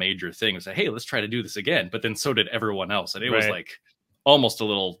a major thing. It was like, hey, let's try to do this again. But then so did everyone else. And it was like almost a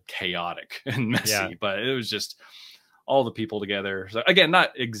little chaotic and messy, but it was just all the people together. So again,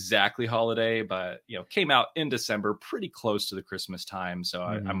 not exactly holiday, but, you know, came out in December, pretty close to the Christmas time. So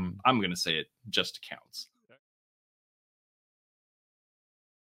I'm going to say it just counts.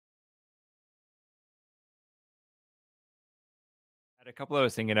 A couple I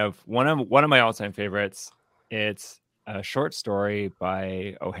was thinking of. One of my all-time favorites. It's a short story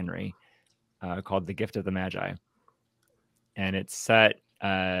by O. Henry called "The Gift of the Magi," and it's set,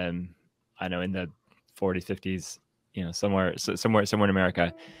 I know, in the 40s, 50s, you know, somewhere in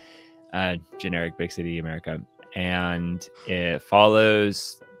America, generic big city America, and it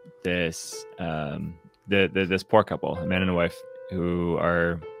follows this this poor couple, a man and a wife, who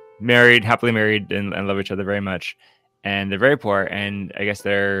are happily married, and love each other very much. And they're very poor, and I guess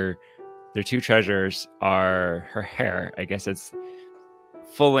their two treasures are her hair. I guess it's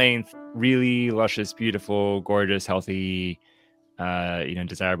full length, really luscious, beautiful, gorgeous, healthy, you know,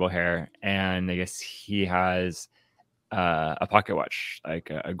 desirable hair. And I guess he has a pocket watch,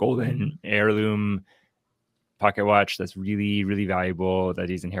 like a golden heirloom pocket watch that's really, really valuable, that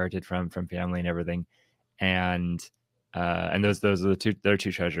he's inherited from family and everything. And those are their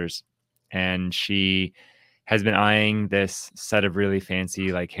two treasures. And she has been eyeing this set of really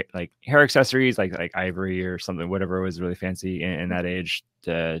fancy like hair accessories, like ivory or something, whatever was really fancy in that age,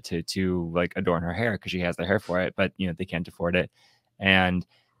 to like adorn her hair, because she has the hair for it, but you know, they can't afford it. And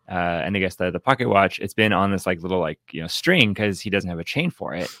I guess the pocket watch, it's been on this like little like, you know, string, because he doesn't have a chain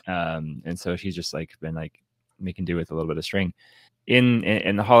for it, and so she's just like been like making do with a little bit of string.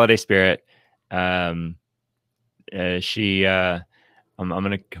 In the holiday spirit, she I'm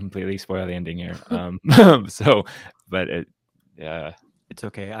going to completely spoil the ending here. So, but it's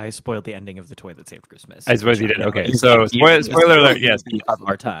okay. I spoiled the ending of The Toy That Saved Christmas. I suppose you did. Okay, so spoiler alert. Yes, of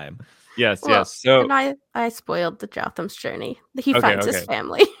our time. Yes, Well, yes. So, and I spoiled the Jotham's journey. He finds his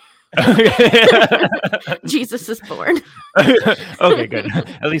family. Jesus is born. Okay, good.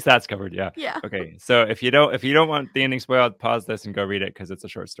 At least that's covered. Yeah. Yeah. Okay. So if you don't want the ending spoiled, pause this and go read it, because it's a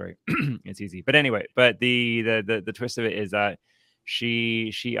short story. It's easy. But anyway, but the twist of it is that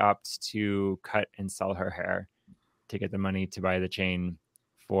she opts to cut and sell her hair to get the money to buy the chain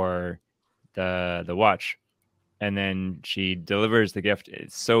for the watch. And then she delivers the gift.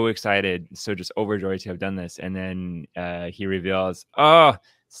 It's so excited, so just overjoyed to have done this. And then he reveals, "Oh,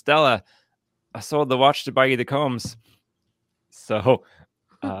 Stella, I sold the watch to buy you the combs." So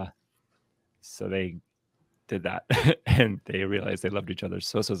they did that, and they realized they loved each other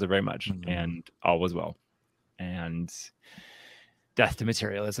so very much, and all was well. And death to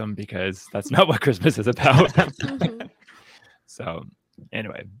materialism, because that's not what Christmas is about. So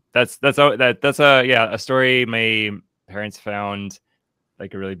anyway, that's a story my parents found,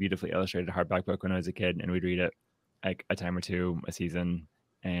 like a really beautifully illustrated hardback book when I was a kid, and we'd read it like a time or two a season.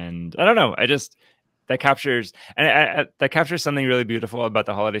 And I don't know, that captures something really beautiful about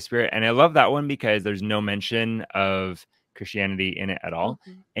the holiday spirit. And I love that one because there's no mention of Christianity in it at all,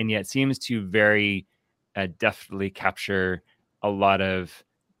 and yet seems to very deftly capture a lot of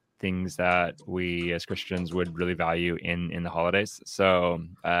things that we as Christians would really value in the holidays. So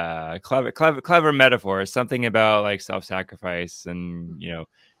clever metaphor, something about like self-sacrifice, and you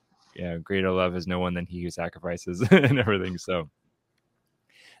know, greater love is no one than he who sacrifices, and everything. So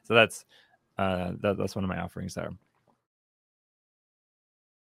that's one of my offerings there.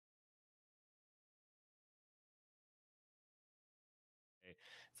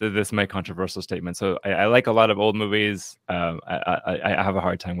 So this is my controversial statement. So I like a lot of old movies. I have a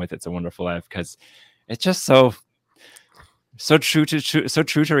hard time with It's a Wonderful Life, because it's just so true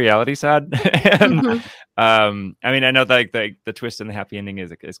to reality, sad. And I mean, I know that like the twist and the happy ending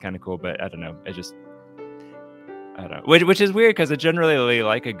is kind of cool, but I don't know. I don't know. Which is weird because I generally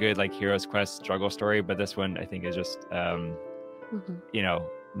like a good like hero's quest struggle story, but this one I think is just you know,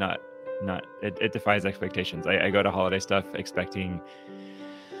 not it defies expectations. I go to holiday stuff expecting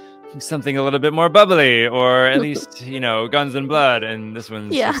something a little bit more bubbly, or at least, you know, guns and blood, and this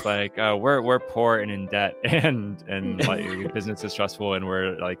one's just like we're poor and in debt, and like business is stressful, and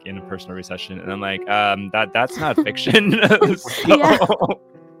we're like in a personal recession, and I'm like that's not fiction. Yeah,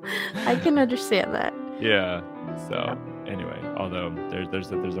 I can understand that. Yeah. So anyway, although there's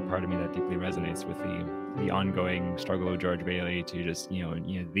a part of me that deeply resonates with the ongoing struggle of George Bailey to just you know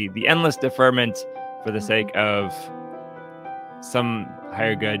the endless deferment for the sake of some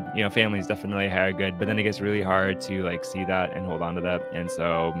higher good. You know, families definitely higher good, but then it gets really hard to like see that and hold on to that, and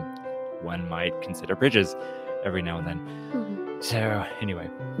so one might consider bridges every now and then. So anyway,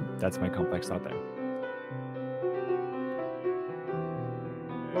 that's my complex thought there.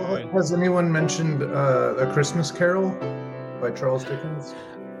 Well, has anyone mentioned A Christmas Carol by Charles Dickens?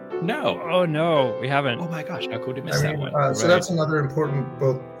 No. Oh no, we haven't. Oh my gosh, how cool to miss that one. So that's another important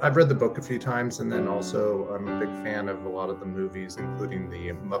book. I've read the book a few times, and then also I'm a big fan of a lot of the movies, including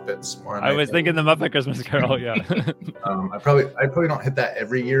the Muppets. I was thinking the Muppet Christmas Carol. Yeah. I probably don't hit that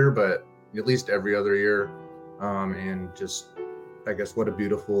every year, but at least every other year. And just, I guess, what a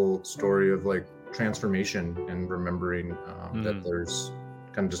beautiful story of like transformation and remembering that there's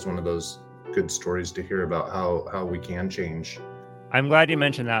kind of just one of those good stories to hear about how we can change. I'm glad you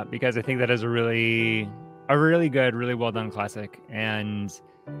mentioned that because I think that is a really good, really well done classic, and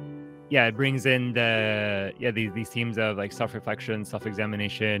yeah, it brings in these themes of like self-reflection,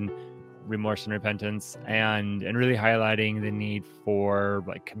 self-examination, remorse and repentance, and really highlighting the need for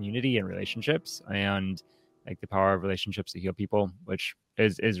like community and relationships, and like the power of relationships to heal people, which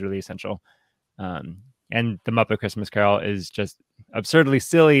is really essential. And the Muppet Christmas Carol is just absurdly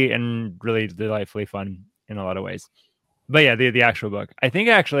silly and really delightfully fun in a lot of ways. But yeah, the actual book. I think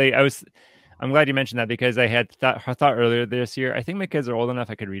actually I'm glad you mentioned that because I had thought earlier this year, I think my kids are old enough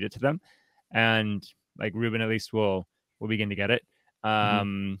I could read it to them. And like Ruben at least will begin to get it.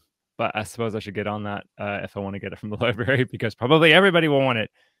 But I suppose I should get on that if I want to get it from the library, because probably everybody will want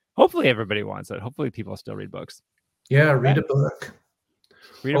it. Hopefully everybody wants it. Hopefully people still read books. Yeah, read a book.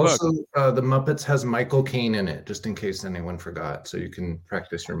 Read a also, book. The Muppets has Michael Caine in it, just in case anyone forgot. So you can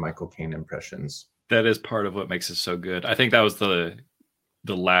practice your Michael Caine impressions. That is part of what makes it so good. I think that was the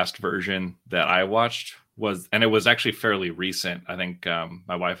last version that I watched and it was actually fairly recent. I think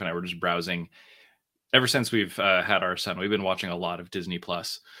my wife and I were just browsing. Ever since we've had our son, we've been watching a lot of Disney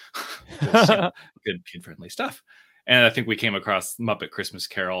Plus, good kid-friendly stuff. And I think we came across Muppet Christmas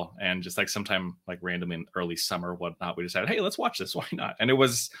Carol, and just like sometime like randomly in early summer, whatnot, we decided, hey, let's watch this. Why not? And it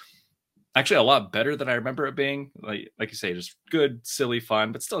was actually a lot better than I remember it being. Like you say, just good, silly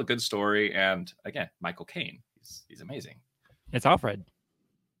fun, but still a good story. And again, Michael Caine, he's amazing. It's Alfred.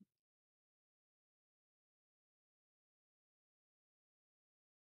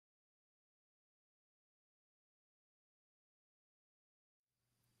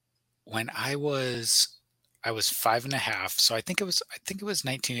 When I was 5.5, so I think it was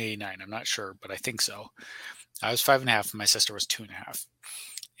 1989. I'm not sure, but I think so. I was 5.5, and my sister was 2.5,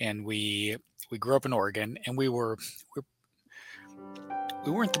 and we grew up in Oregon, and we weren't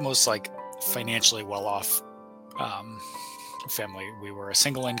the most like financially well off family. We were a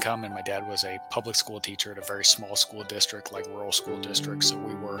single income, and my dad was a public school teacher at a very small school district, like rural school district. So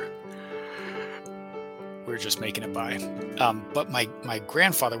we were just making it by. But my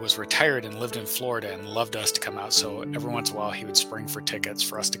grandfather was retired and lived in Florida and loved us to come out. So every once in a while he would spring for tickets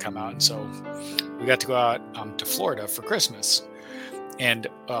for us to come out. And so we got to go out to Florida for Christmas. And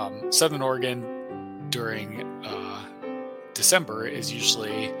Southern Oregon during December is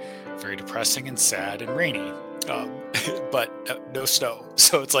usually very depressing and sad and rainy. But no snow.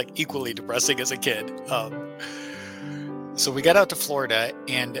 So it's like equally depressing as a kid. So we got out to Florida,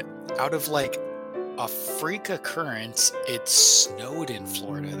 and out of like a freak occurrence, it snowed in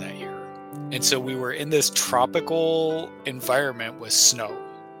Florida that year. And so we were in this tropical environment with snow.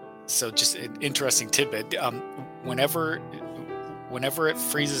 So just an interesting tidbit. Whenever it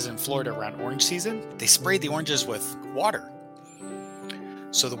freezes in Florida around orange season, they spray the oranges with water.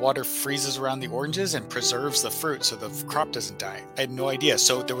 So the water freezes around the oranges and preserves the fruit so the crop doesn't die. I had no idea.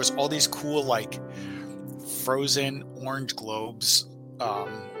 So there was all these cool like frozen orange globes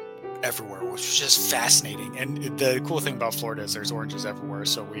everywhere, which was just fascinating. And the cool thing about Florida is there's oranges everywhere,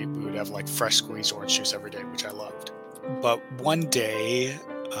 so we would have like fresh squeezed orange juice every day, which I loved. But one day,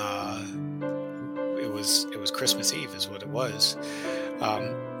 it was Christmas Eve is what it was.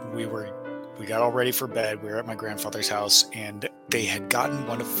 We got all ready for bed. We were at my grandfather's house, and they had gotten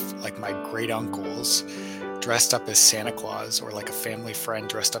one of like my great uncles dressed up as Santa Claus, or like a family friend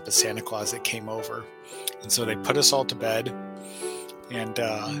dressed up as Santa Claus that came over. And so they put us all to bed, and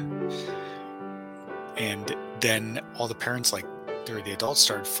then all the parents, like, the adults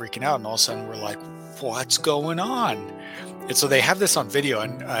started freaking out, and all of a sudden we're like, what's going on? And so they have this on video,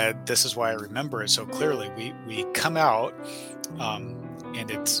 and this is why I remember it so clearly. We come out, and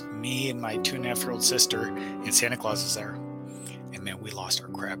it's me and my 2.5-year-old sister, and Santa Claus is there. And man, we lost our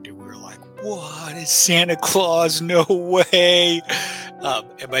crap, dude. We were like, what is Santa Claus? No way.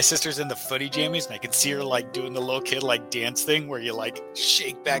 And my sister's in the footy jammies, and I can see her like doing the little kid like dance thing where you like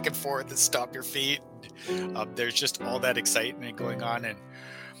shake back and forth and stomp your feet. There's just all that excitement going on, and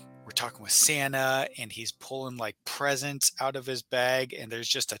we're talking with Santa, and he's pulling like presents out of his bag, and there's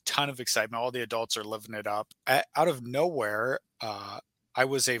just a ton of excitement. All the adults are living it up. Out of nowhere, I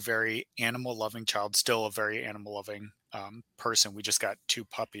was a very animal-loving child, still a very animal-loving person. We just got 2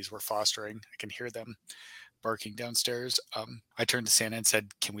 puppies we're fostering. I can hear them barking downstairs. I turned to Santa and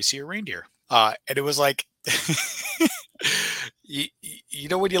said, "Can we see a reindeer?" And it was like, you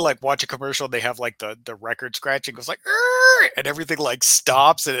know when you like watch a commercial, they have like the record scratching, goes like, and everything like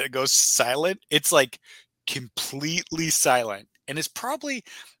stops and it goes silent. It's like completely silent, and it's probably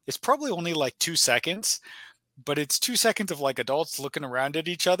only like 2 seconds, but it's 2 seconds of like adults looking around at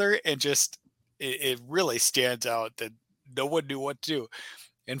each other, and just it really stands out that no one knew what to do.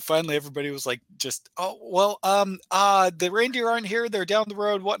 And finally everybody was like, just, oh well, the reindeer aren't here, they're down the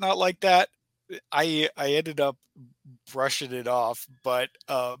road, whatnot, like that. I ended up brushing it off, but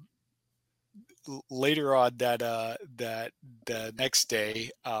later on that the next day,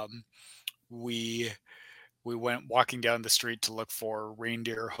 we went walking down the street to look for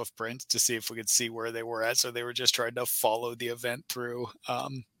reindeer hoof prints to see if we could see where they were at. So they were just trying to follow the event through.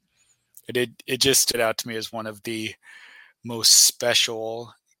 It just stood out to me as one of the most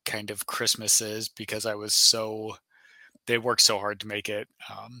special kind of Christmases, because they worked so hard to make it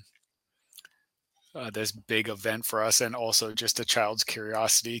this big event for us, and also just a child's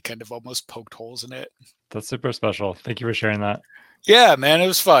curiosity kind of almost poked holes in it. That's super special. Thank you for sharing that. Yeah, man, it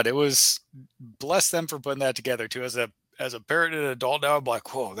was fun. It was, bless them for putting that together too. As a parent and an adult now, I'm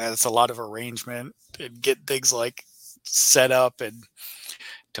like, whoa, that's a lot of arrangement and get things like set up, and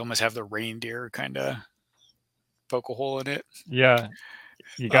to almost have the reindeer kind of poke a hole in it. Yeah.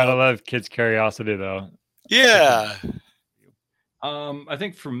 You gotta love kids' curiosity though. Yeah. I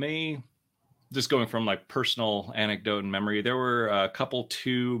think for me, just going from like personal anecdote and memory, there were a couple,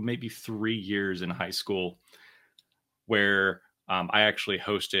 2, maybe 3 years in high school where I actually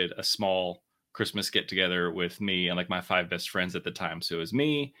hosted a small Christmas get together with me and like my 5 best friends at the time. So it was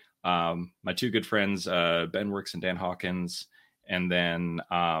me, my 2 good friends, Ben Works and Dan Hawkins, and then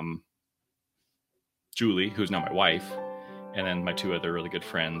Julie, who's now my wife, and then my 2 other really good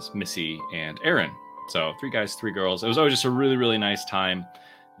friends, Missy and Aaron. So 3 guys, 3 girls. It was always just a really, really nice time.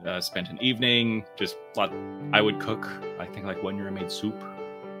 Spent an evening, just thought I would cook. I think like 1 year I made soup.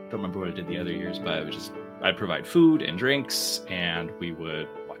 Don't remember what I did the other years, but it was just, I'd provide food and drinks, and we would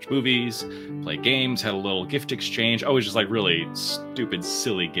watch movies, play games, had a little gift exchange. Always just like really stupid,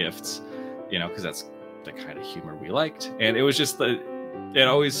 silly gifts, because that's the kind of humor we liked. And it was just it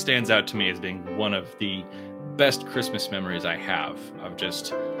always stands out to me as being one of the best Christmas memories I have of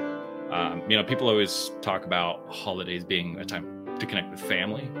just, people always talk about holidays being a time to connect with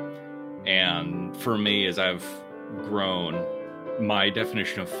family. And for me, as I've grown, my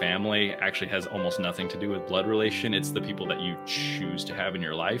definition of family actually has almost nothing to do with blood relation. It's the people that you choose to have in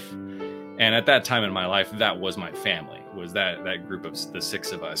your life. And at that time in my life, that was my family, was that group of the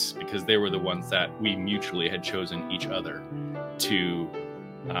 6 of us, because they were the ones that we mutually had chosen each other to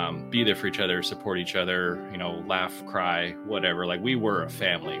be there for each other, support each other, laugh, cry, whatever. Like, we were a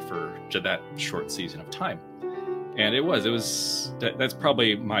family for that short season of time. And that's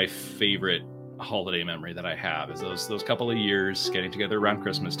probably my favorite holiday memory that I have, is those couple of years getting together around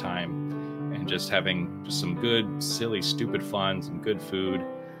Christmas time and just having just some good, silly, stupid fun, some good food.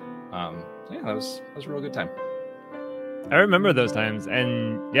 That was a real good time. I remember those times,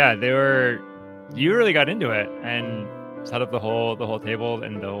 and yeah, you really got into it and set up the whole table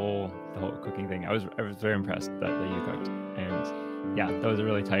and the whole cooking thing. I was very impressed that you cooked, and yeah, that was a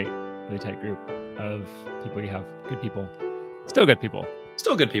really tight group of people. You have good people,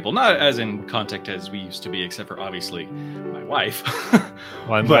 still good people, not as in contact as we used to be, except for obviously my wife.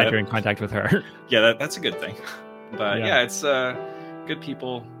 Well, I'm glad you're in contact with her. Yeah, that's a good thing. But yeah, it's good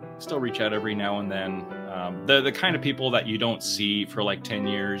people. Still reach out every now and then. The kind of people that you don't see for like 10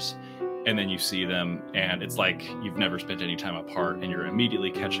 years, and then you see them and it's like you've never spent any time apart, and you're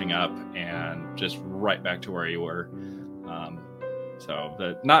immediately catching up and just right back to where you were.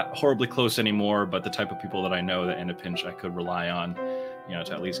 So not horribly close anymore, but the type of people that I know that in a pinch I could rely on,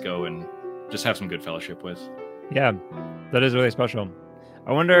 to at least go and just have some good fellowship with. Yeah, that is really special.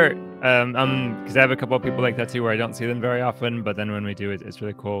 I wonder, because I have a couple of people like that too, where I don't see them very often, but then when we do, it's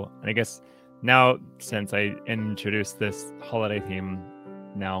really cool. And I guess now, since I introduced this holiday theme,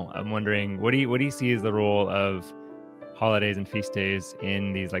 now I'm wondering, what do you see as the role of holidays and feast days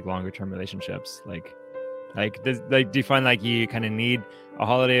in these like longer term relationships? Do you find like you kind of need a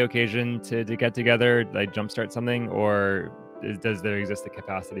holiday occasion to get together, like jumpstart something, or does there exist the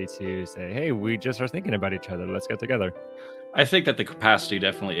capacity to say, hey, we just are thinking about each other, let's get together? I think that the capacity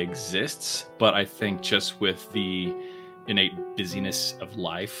definitely exists, but I think just with the innate busyness of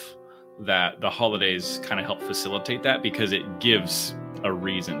life, that the holidays kind of help facilitate that, because it gives a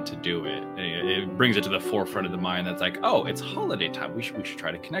reason to do it. It brings it to the forefront of the mind that's like, oh, it's holiday time. We should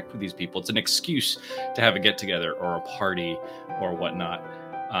try to connect with these people. It's an excuse to have a get together or a party or whatnot.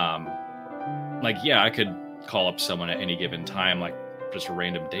 I could call up someone at any given time, like just a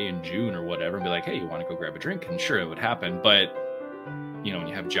random day in June or whatever, and be like, hey, you want to go grab a drink? And sure, it would happen. But when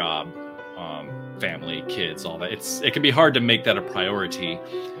you have job, family, kids, all that, it can be hard to make that a priority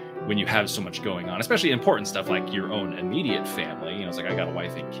when you have so much going on, especially important stuff like your own immediate family. It's like, I got a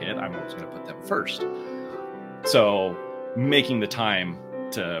wife and kid, I'm always going to put them first. So making the time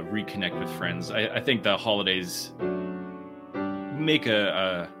to reconnect with friends, I think the holidays make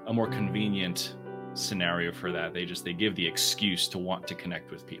a more convenient scenario for that. They give the excuse to want to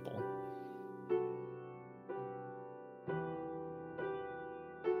connect with people.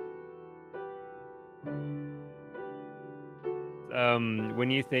 When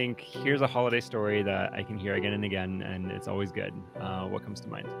you think, here's a holiday story that I can hear again and again, and it's always good, what comes to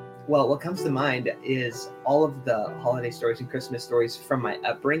mind? Well, what comes to mind is all of the holiday stories and Christmas stories from my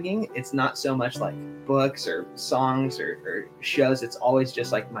upbringing. It's not so much like books or songs or shows. It's always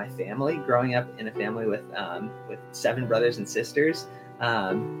just like my family, growing up in a family with 7 brothers and sisters,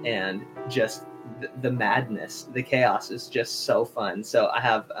 and just the madness, the chaos is just so fun. So I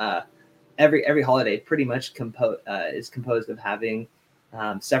have every holiday pretty much is composed of having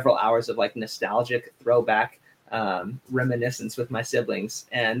several hours of like nostalgic throwback reminiscence with my siblings.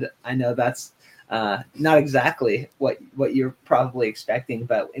 And I know that's not exactly what you're probably expecting,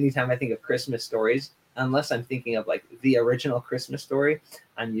 but anytime I think of Christmas stories, unless I'm thinking of like the original Christmas story,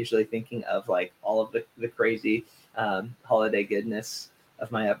 I'm usually thinking of like all of the crazy holiday goodness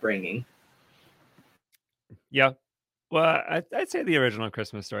of my upbringing. Yeah. Well, I'd say the original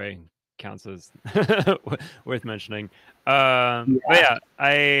Christmas story counts as worth mentioning. But yeah,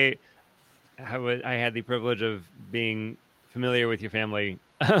 I had the privilege of being familiar with your family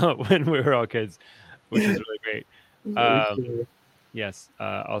when we were all kids, which is really great. Yes.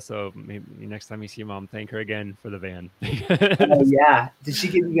 Also, maybe next time you see your mom, thank her again for the van. Oh yeah. Did she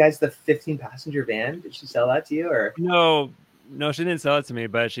give you guys the 15-passenger van? Did she sell that to you, or? No, she didn't sell it to me,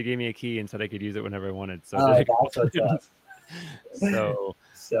 but she gave me a key and said I could use it whenever I wanted. So that's what's up.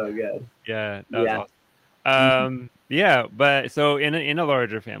 So good. Yeah, that was awesome. Yeah, but so in a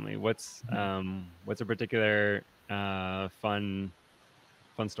larger family, what's a particular fun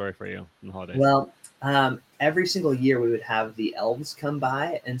story for you in the holidays? Well, every single year we would have the elves come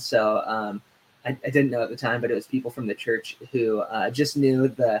by, and so I didn't know at the time, but it was people from the church who just knew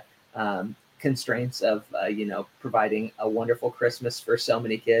the constraints of providing a wonderful Christmas for so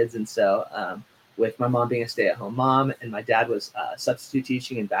many kids. And so with my mom being a stay-at-home mom, and my dad was substitute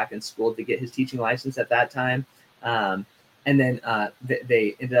teaching and back in school to get his teaching license at that time, and then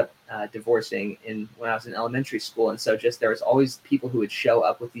they ended up divorcing when I was in elementary school. And so just there was always people who would show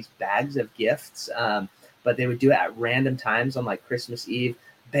up with these bags of gifts, but they would do it at random times on like Christmas Eve,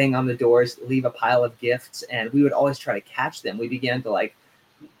 bang on the doors, leave a pile of gifts, and we would always try to catch them. We began to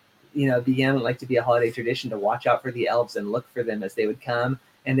to be a holiday tradition to watch out for the elves and look for them as they would come.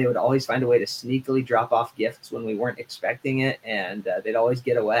 And they would always find a way to sneakily drop off gifts when we weren't expecting it, and they'd always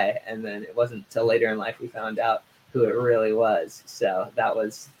get away. And then it wasn't until later in life we found out who it really was. So that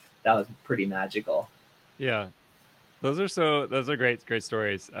was pretty magical. Yeah, those are great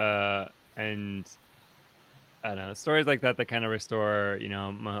stories. And I don't know, stories like that kind of restore,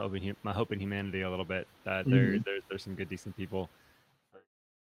 my hope in humanity a little bit. That there's some good, decent people.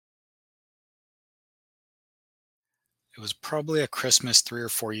 It was probably a Christmas 3 or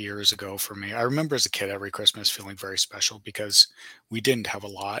 4 years ago for me. I remember as a kid every Christmas feeling very special because we didn't have a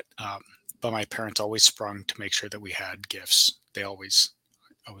lot, but my parents always sprung to make sure that we had gifts. I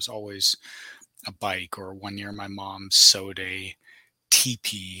was always a bike, or one year my mom sewed a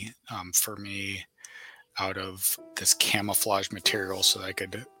teepee for me out of this camouflage material so that I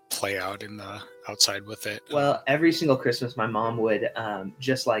could play out in the outside with it? Well, every single Christmas, my mom would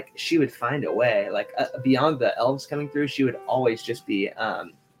just like, she would find a way, like beyond the elves coming through, she would always just be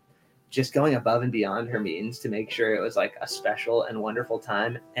just going above and beyond her means to make sure it was like a special and wonderful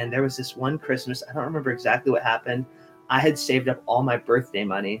time. And there was this one Christmas, I don't remember exactly what happened. I had saved up all my birthday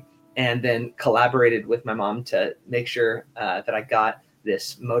money and then collaborated with my mom to make sure that I got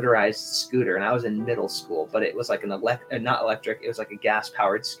this motorized scooter. And I was in middle school, but it was like not electric, it was like a gas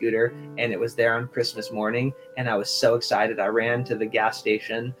powered scooter. And it was there on Christmas morning. And I was so excited. I ran to the gas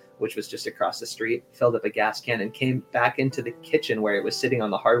station, which was just across the street, filled up a gas can and came back into the kitchen where it was sitting on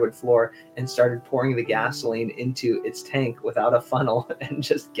the hardwood floor and started pouring the gasoline into its tank without a funnel, and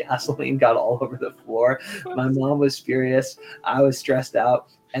just gasoline got all over the floor. My mom was furious. I was stressed out.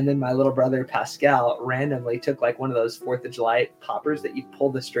 And then my little brother, Pascal, randomly took like one of those 4th of July poppers that you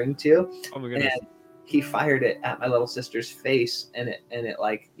pull the string to. Oh my goodness. And he fired it at my little sister's face, and it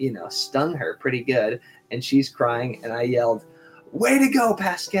like, stung her pretty good. And she's crying, and I yelled, "Way to go,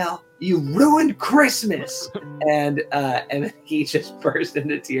 Pascal! You ruined Christmas!" And he just burst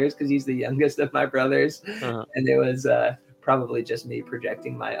into tears because he's the youngest of my brothers. Uh-huh. And it was probably just me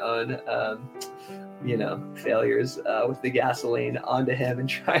projecting my own failures with the gasoline onto him and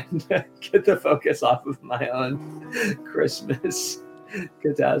trying to get the focus off of my own Christmas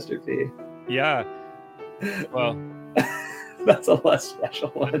catastrophe. Yeah. Well, that's a less special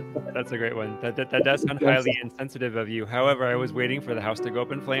one. That's a great one. That does sound highly insensitive of you. However, I was waiting for the house to go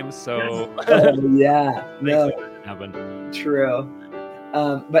up in flames, so yeah, no, that didn't happen. True.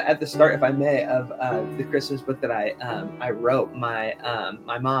 But at the start, if I may, of the Christmas book that I wrote, my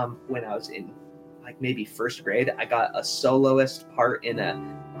mom, when I was in like maybe 1st grade, I got a soloist part in a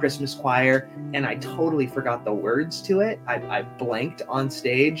Christmas choir, and I totally forgot the words to it. I blanked on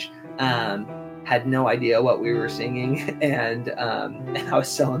stage, had no idea what we were singing, and I was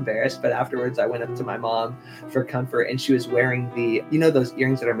so embarrassed. But afterwards, I went up to my mom for comfort, and she was wearing those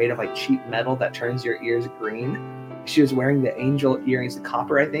earrings that are made of like cheap metal that turns your ears green. She was wearing the angel earrings, the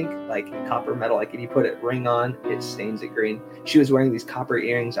copper, I think, like copper metal. Like if you put a ring on, it stains it green. She was wearing these copper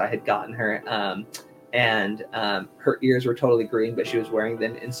earrings I had gotten her, and her ears were totally green, but she was wearing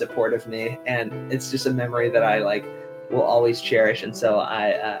them in support of me. And it's just a memory that I will always cherish. And so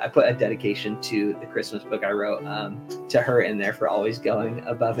I put a dedication to the Christmas book I wrote to her in there for always going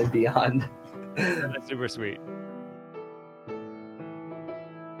above and beyond. That's super sweet.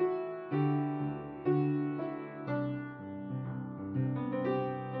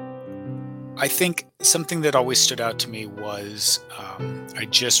 I think something that always stood out to me was I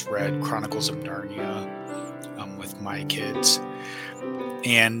just read Chronicles of Narnia with my kids,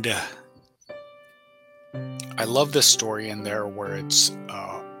 and I love the story in there where it's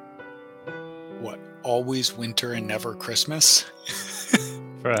always winter and never Christmas.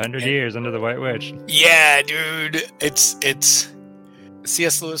 For 100 years under the White Witch. Yeah, dude. It's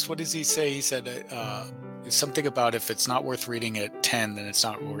C.S. Lewis. What does he say? He said something about if it's not worth reading at 10, then it's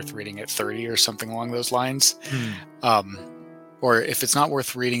not worth reading at 30, or something along those lines. Or if it's not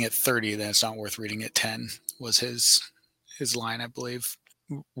worth reading at 30, then it's not worth reading at 10. Was his line, I believe.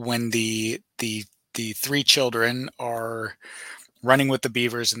 When the 3 children are running with the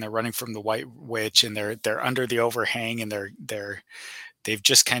beavers, and they're running from the White Witch, and they're under the overhang, and they've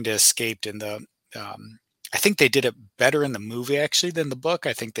just kind of escaped. And I think they did it better in the movie actually than the book.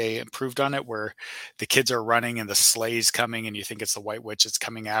 I think they improved on it, where the kids are running and the sleigh's coming, and you think it's the White Witch that's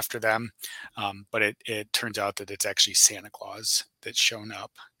coming after them, but it turns out that it's actually Santa Claus that's shown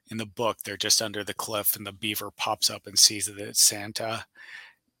up. In the book, they're just under the cliff, and the beaver pops up and sees that it's Santa.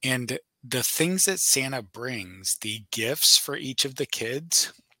 And the things that Santa brings, the gifts for each of the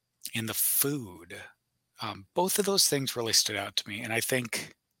kids and the food, both of those things really stood out to me. And I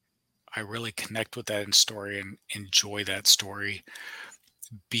think I really connect with that in story and enjoy that story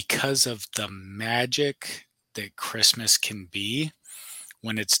because of the magic that Christmas can be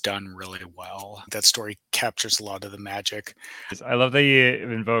when it's done really well. That story captures a lot of the magic. I love that you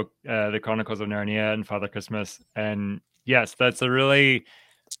invoke the Chronicles of Narnia and Father Christmas. And yes, that's a really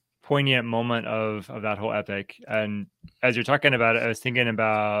poignant moment of that whole epic. And as you're talking about it, I was thinking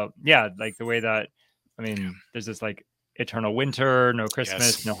about like the way that there's this like eternal winter, no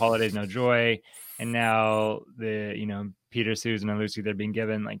Christmas, no holidays, no joy, and now the Peter, Susan, and Lucy, they're being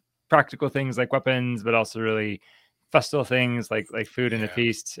given like practical things like weapons, but also really festal things like food and a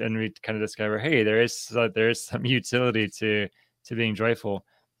feast. And we kind of discover, hey, there is some utility to being joyful.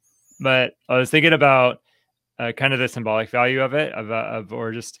 But I was thinking about kind of the symbolic value of it,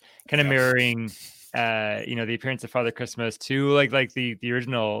 or just kind of mirroring, the appearance of Father Christmas to like the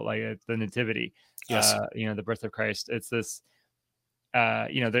original, like the Nativity, the birth of Christ. It's this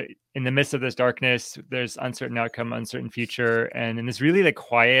in the midst of this darkness, there's uncertain outcome, uncertain future, and in this really like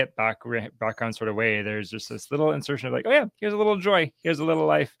quiet background sort of way, there's just this little insertion of like, oh yeah, here's a little joy, here's a little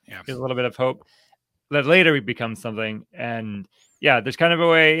life, here's a little bit of hope that later becomes something. And there's kind of a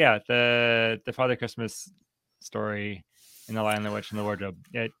way, the Father Christmas story in The Lion, the Witch, and the Wardrobe,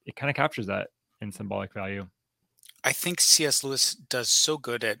 it kind of captures that in symbolic value. I think C.S. Lewis does so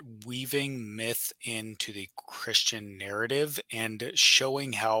good at weaving myth into the Christian narrative and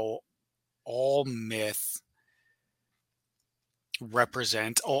showing how all myth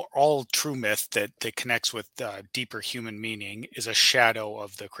represent all true myth that connects with deeper human meaning is a shadow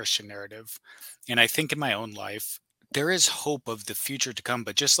of the Christian narrative. And I think in my own life, there is hope of the future to come.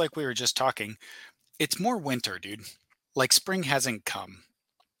 But just like we were just talking, it's more winter, dude. Like spring hasn't come.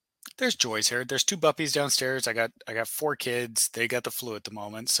 There's joys here. There's 2 puppies downstairs. I got 4 kids. They got the flu at the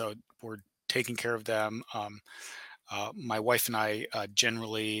moment, so we're taking care of them. My wife and I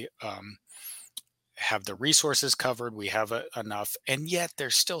generally have the resources covered. We have enough, and yet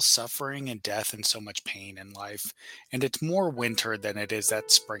there's still suffering and death and so much pain in life. And it's more winter than it is that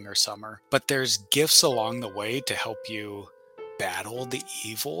spring or summer. But there's gifts along the way to help you battle the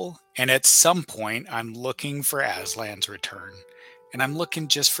evil. And at some point, I'm looking for Aslan's return. And I'm looking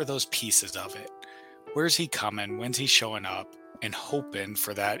just for those pieces of it. Where's he coming? When's he showing up? And hoping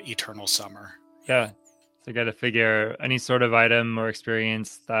for that eternal summer. Yeah. So you got to figure any sort of item or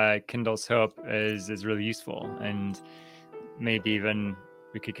experience that kindles hope is really useful, and maybe even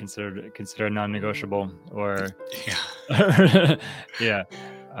we could consider non-negotiable, or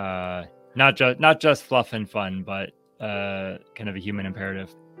not just fluff and fun, but kind of a human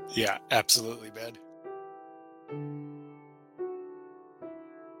imperative. Yeah, absolutely, man.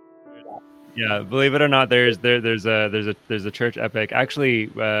 Yeah, believe it or not, there's a church epic. Actually,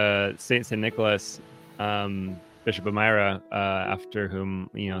 Saint Nicholas, Bishop of Myra, after whom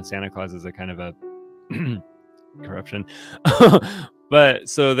Santa Claus is a kind of a corruption. But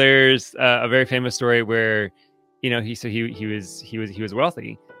so there's a very famous story where he was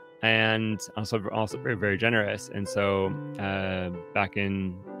wealthy and also very, very generous. And so back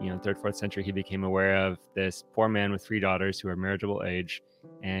in 3rd, 4th century, he became aware of this poor man with 3 daughters who are marriageable age,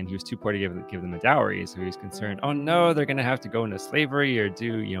 and he was too poor to give them a dowry. So he was concerned, oh no, they're going to have to go into slavery or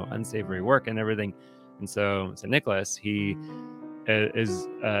do unsavory work and everything. And so Nicholas, he is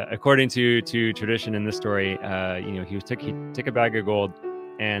according to tradition in this story, he took a bag of gold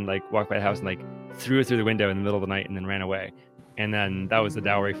and walked by the house and threw it through the window in the middle of the night and then ran away. And then that was the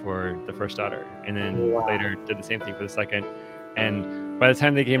dowry for the first daughter. And then later did the same thing for the second. And by the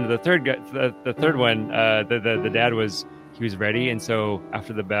time they came to the third one, the dad was ready. And so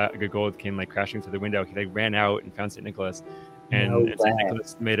after the bag of gold came crashing through the window, he ran out and found St. Nicholas. And St.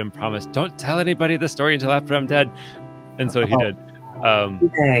 Nicholas made him promise, don't tell anybody the story until after I'm dead. And so he did.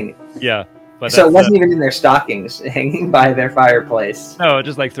 Dang. Yeah. But so it wasn't even in their stockings, hanging by their fireplace. No,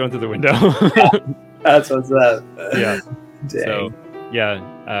 just thrown through the window. That's what's up. Yeah. Dang.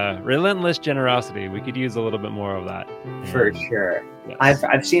 So, relentless generosity. We could use a little bit more of that. For sure. Yes.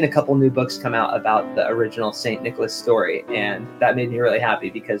 I've seen a couple new books come out about the original St. Nicholas story, and that made me really happy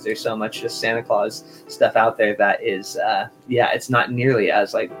because there's so much just Santa Claus stuff out there that is, it's not nearly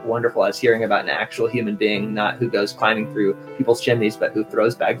as wonderful as hearing about an actual human being, not who goes climbing through people's chimneys, but who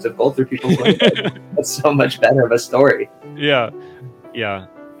throws bags of gold through people's windows. That's so much better of a story. Yeah.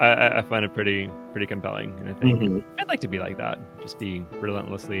 I find it pretty compelling, and I think I'd like to be like that. Just be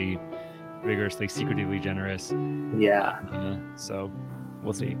relentlessly, vigorously, secretively generous. Yeah. So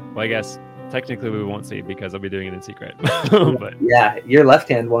we'll see. Well, I guess technically we won't see because I'll be doing it in secret. But yeah, your left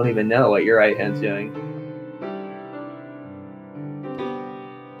hand won't even know what your right hand's doing.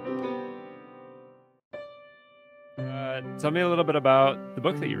 Tell me a little bit about the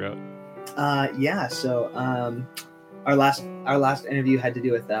book that you wrote. So our last interview had to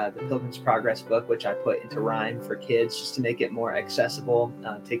do with the Pilgrim's Progress book, which I put into rhyme for kids just to make it more accessible,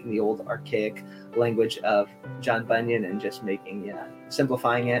 taking the old archaic language of John Bunyan and just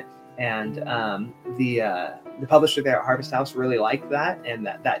simplifying it. And the publisher there at Harvest House really liked that, and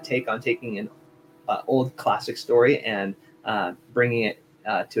that take on taking an old classic story and bringing it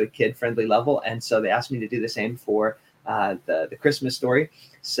to a kid-friendly level. And so they asked me to do the same for the Christmas story.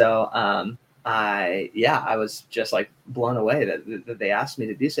 So I was just blown away that they asked me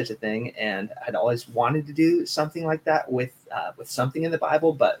to do such a thing, and I'd always wanted to do something like that with something in the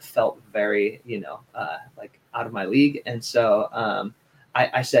Bible, but felt very out of my league. And so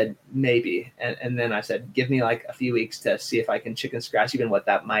I said maybe, and then I said give me a few weeks to see if I can chicken scratch even what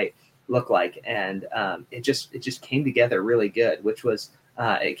that might look like. And it just came together really good, which was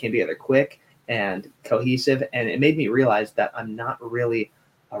it came together quick. and cohesive. And it made me realize that I'm not really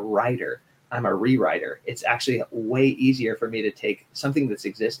a writer. I'm a rewriter. It's actually way easier for me to take something that's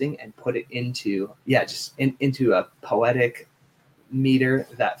existing and put it into, into a poetic meter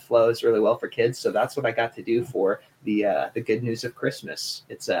that flows really well for kids. So that's what I got to do for the Good News of Christmas.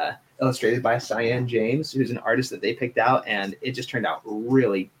 It's illustrated by Cyan James, who's an artist that they picked out, and it just turned out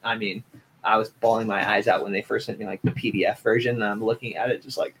really, I mean, I was bawling my eyes out when they first sent me like the PDF version, and I'm looking at it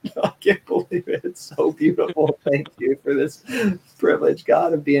just like, I can't believe it. It's so beautiful. Thank you for this privilege,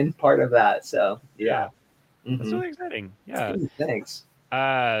 God, of being part of that. So yeah. That's really exciting. Yeah. Thanks.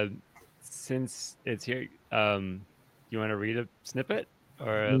 Since it's here, you want to read a snippet,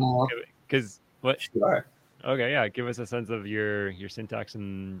 or No. because what? Sure. Okay, yeah. Give us a sense of your syntax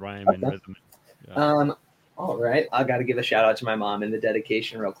and rhyme and rhythm. Yeah. All right. I got to give a shout out to my mom in the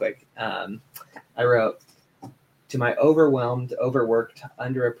dedication real quick. I wrote, to my overwhelmed, overworked,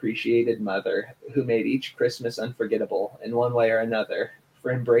 underappreciated mother, who made each Christmas unforgettable in one way or another,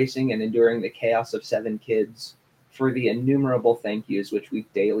 for embracing and enduring the chaos of 7 kids, for the innumerable thank yous which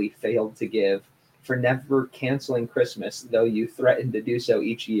we've daily failed to give, for never canceling Christmas, though you threatened to do so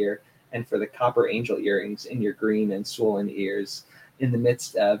each year, and for the copper angel earrings in your green and swollen ears. In the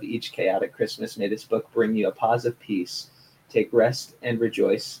midst of each chaotic Christmas, may this book bring you a pause of peace. Take rest and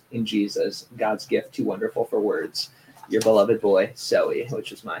rejoice in Jesus, God's gift too wonderful for words. Your beloved boy, Zoe,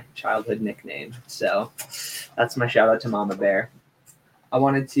 which is my childhood nickname. So that's my shout out to Mama Bear. I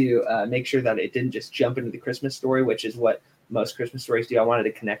wanted to make sure that it didn't just jump into the Christmas story, which is what most Christmas stories do. I wanted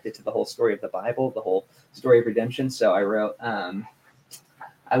to connect it to the whole story of the Bible, the whole story of redemption. So I wrote,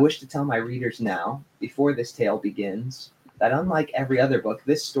 I wish to tell my readers now, before this tale begins, that unlike every other book,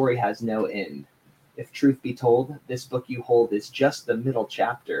 this story has no end. If truth be told, this book you hold is just the middle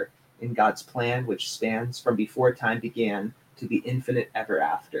chapter in God's plan, which spans from before time began to the infinite ever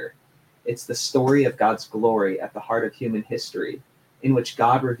after. It's the story of God's glory at the heart of human history, in which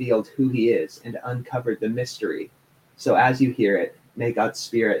God revealed who he is and uncovered the mystery. So as you hear it, may God's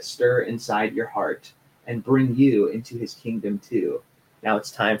Spirit stir inside your heart and bring you into his kingdom too. Now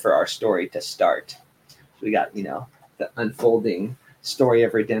it's time for our story to start. So we got, the unfolding story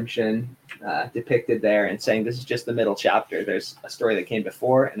of redemption depicted there, and saying this is just the middle chapter. There's a story that came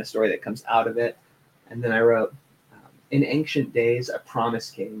before and a story that comes out of it. And then I wrote, in ancient days a promise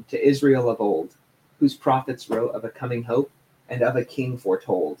came to Israel of old, whose prophets wrote of a coming hope and of a king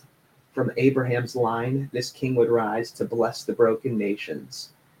foretold. From Abraham's line this king would rise to bless the broken nations,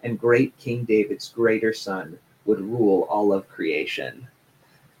 and great King David's greater son would rule all of creation.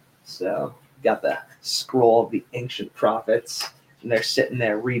 So got the scroll of the ancient prophets, and they're sitting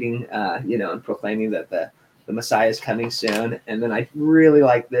there reading, and proclaiming that the Messiah is coming soon. And then I really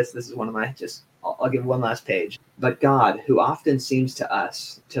like this. This is one of my I'll give one last page. But God, who often seems to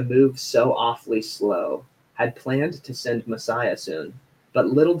us to move so awfully slow, had planned to send Messiah soon. But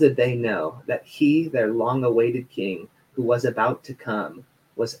little did they know that he, their long-awaited king, who was about to come,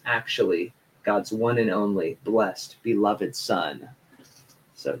 was actually God's one and only blessed, beloved son.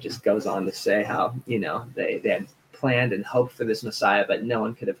 So it just goes on to say how, they had planned and hoped for this Messiah, but no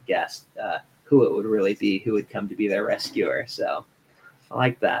one could have guessed who it would really be, who would come to be their rescuer. So I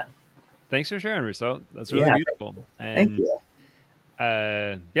like that. Thanks for sharing, Rousseau. That's really beautiful. And, thank you.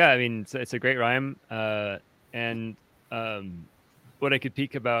 I mean, it's a great rhyme. And what I could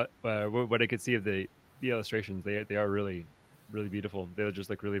peek about, what I could see of the illustrations, they are really, really beautiful. They're just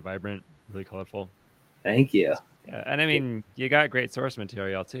like really vibrant, really colorful. Thank you. Yeah, and I mean, you got great source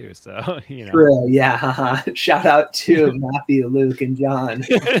material too, so True, yeah. Shout out to Matthew, Luke, and John.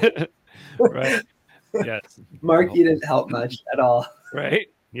 Right. Yes. Mark, you didn't help much at all. Right.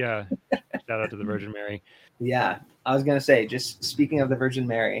 Yeah. Shout out to the Virgin Mary. Yeah, I was gonna say, just speaking of the Virgin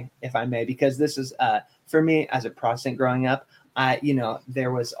Mary, if I may, because this is for me as a Protestant growing up,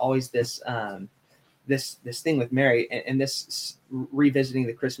 there was always this this thing with Mary, and this revisiting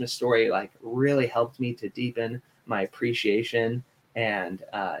the Christmas story like really helped me to deepen my appreciation and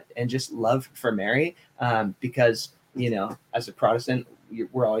just love for Mary, because as a Protestant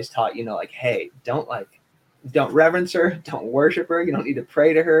we're always taught hey, don't reverence her, don't worship her, you don't need to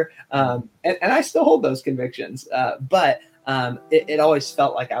pray to her, and I still hold those convictions, but it always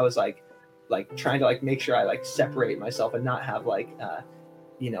felt like I was like trying to make sure I separate myself and not have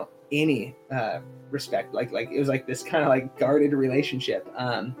any respect, like it was like this kind of guarded relationship,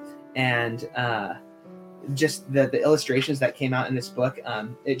 and just the illustrations that came out in this book,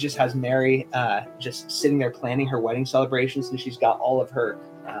 it just has Mary just sitting there planning her wedding celebrations, and she's got all of her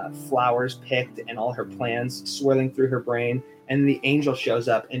flowers picked and all her plans swirling through her brain, and the angel shows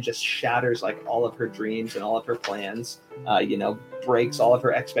up and just shatters like all of her dreams and all of her plans, breaks all of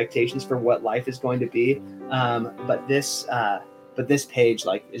her expectations for what life is going to be. But this page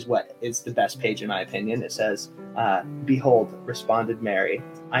like is what is the best page in my opinion. It says, "Behold," responded Mary,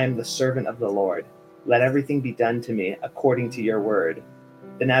 "I am the servant of the Lord. Let everything be done to me according to your word."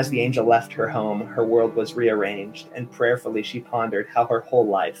 Then as the angel left her home, her world was rearranged, and prayerfully she pondered how her whole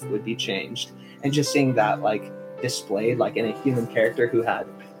life would be changed. And just seeing that like displayed like in a human character who had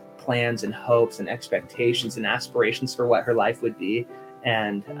plans and hopes and expectations and aspirations for what her life would be,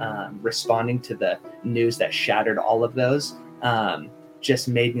 and responding to the news that shattered all of those, just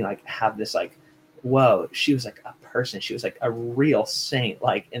made me like have this like, whoa, she was like a person. She was like a real saint,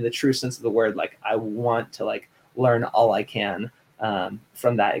 like in the true sense of the word. Like I want to like learn all I can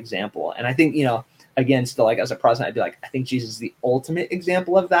from that example. And I think, again, still like as a Protestant, I'd be like, I think Jesus is the ultimate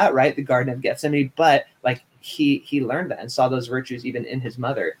example of that, right? The Garden of Gethsemane, but like he learned that and saw those virtues even in his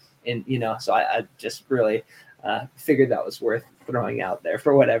mother. And, so I just really figured that was worth throwing out there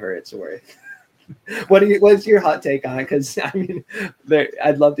for whatever it's worth. What's your hot take on it? Because I mean,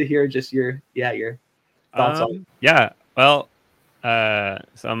 I'd love to hear just your thoughts on it. Yeah. Well,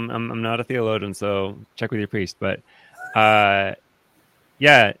 so I'm not a theologian, so check with your priest. But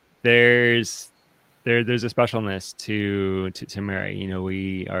yeah, there's a specialness to Mary.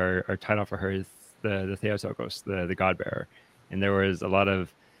 We our title for her is the Theotokos, the God bearer, and there was a lot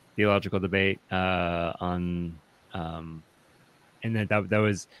of theological debate on and that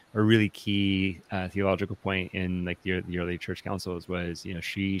was a really key theological point in like the early church councils was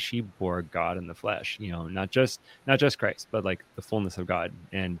she bore God in the flesh, not just Christ, but like the fullness of God,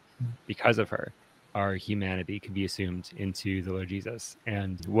 and because of her our humanity can be assumed into the Lord Jesus,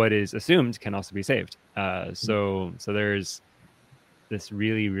 and what is assumed can also be saved. So there's this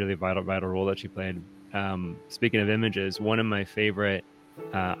really vital role that she played. Speaking of images, one of my favorite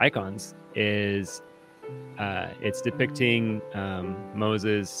icons is it's depicting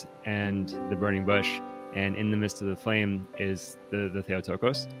Moses and the burning bush, and in the midst of the flame is the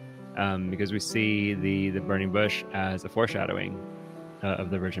Theotokos, because we see the burning bush as a foreshadowing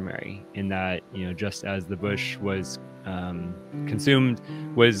of the Virgin Mary, in that just as the bush was consumed,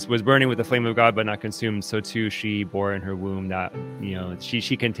 was burning with the flame of God but not consumed, so too she bore in her womb that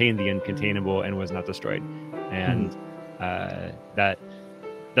she contained the uncontainable and was not destroyed, and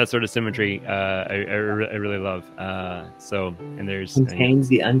that sort of symmetry I really love. And there's contains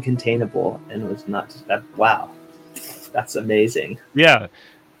the uncontainable and was not that. Wow, that's amazing. Yeah.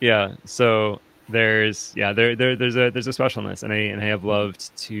 So there's a specialness, and I have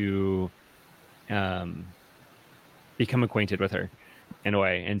loved to become acquainted with her in a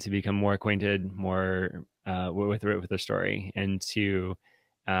way, and to become more acquainted with her story, and to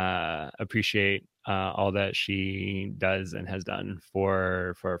appreciate all that she does and has done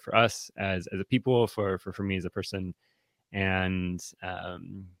for us as a people, for me as a person. And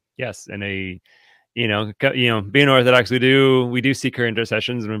yes, and being Orthodox, we do seek her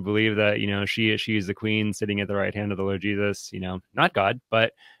intercessions, and we believe that she is the Queen sitting at the right hand of the Lord Jesus. Not God,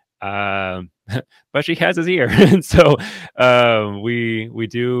 but but she has his ear, and so we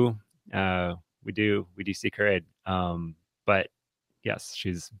do seek her aid. But yes,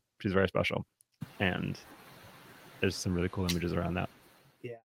 she's very special, and there's some really cool images around that.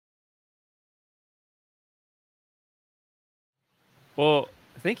 Yeah. Well,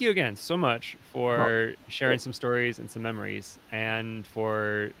 thank you again so much for sharing some stories and some memories, and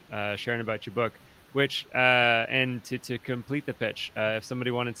for sharing about your book. Which and to complete the pitch, if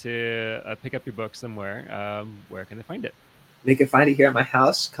somebody wanted to pick up your book somewhere, where can they find it? They can find it here at my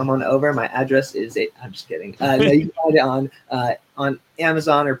house. Come on over. My address is I'm just kidding. No, you can find it on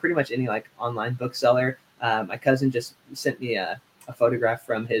Amazon or pretty much any like online bookseller. My cousin just sent me a photograph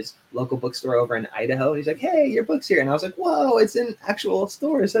from his local bookstore over in Idaho. He's like, "Hey, your book's here," and I was like, "Whoa, it's in actual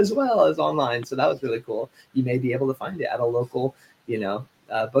stores as well as online." So that was really cool. You may be able to find it at a local,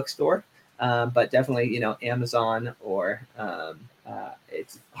 bookstore, but definitely, Amazon or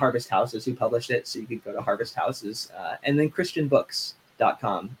it's Harvest Houses who published it. So you could go to Harvest Houses, and then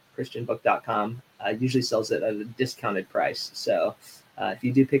christianbooks.com. Christianbook.com usually sells it at a discounted price. So if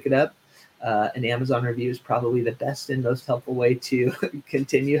you do pick it up, an Amazon review is probably the best and most helpful way to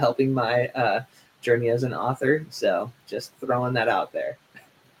continue helping my journey as an author. So just throwing that out there.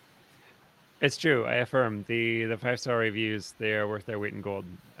 It's true. I affirm the 5-star reviews, they are worth their weight in gold,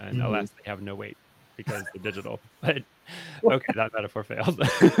 and alas, they have no weight because they're digital. But okay, that metaphor failed.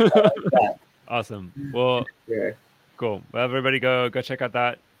 Awesome. Well, Sure. Cool. Well, everybody go check out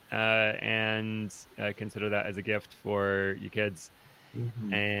that and consider that as a gift for your kids.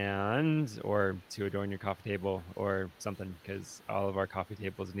 and or to adorn your coffee table or something, because all of our coffee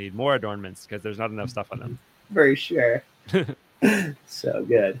tables need more adornments because there's not enough stuff on them. For sure. So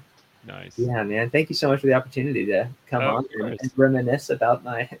good. Nice. Yeah, man. Thank you so much for the opportunity to come Of on course. and reminisce about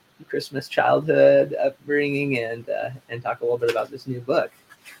my Christmas childhood upbringing and talk a little bit about this new book.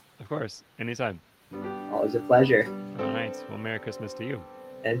 Of course. Anytime. Always a pleasure. All right. Well, Merry Christmas to you.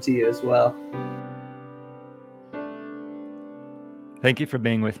 And to you as well. Thank you for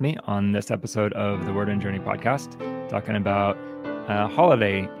being with me on this episode of the Word and Journey podcast, talking about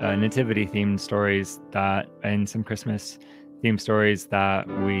holiday nativity themed stories and some Christmas themed stories that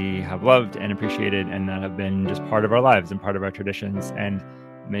we have loved and appreciated and that have been just part of our lives and part of our traditions, and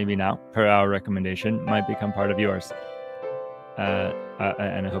maybe now, per our recommendation, might become part of yours.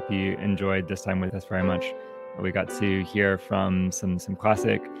 And I hope you enjoyed this time with us very much. We got to hear from some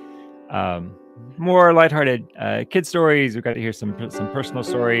classic, more lighthearted kid stories. We got to hear some personal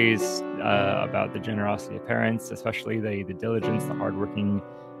stories about the generosity of parents, especially the diligence, the hardworking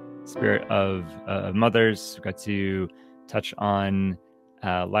spirit of mothers. We got to touch on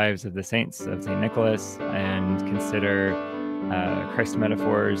lives of the saints of St. Nicholas and consider Christ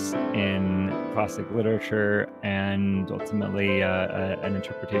metaphors in classic literature and ultimately an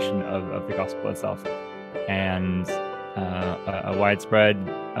interpretation of the gospel itself, and a widespread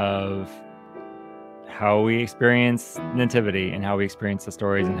of how we experience nativity and how we experience the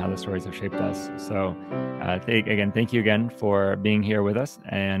stories and how the stories have shaped us. So thank you again for being here with us.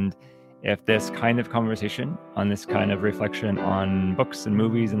 And if this kind of conversation on this kind of reflection on books and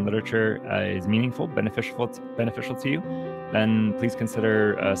movies and literature is meaningful, beneficial to you, then please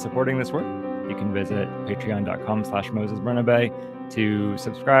consider supporting this work. You can visit patreon.com/MosesBernabe to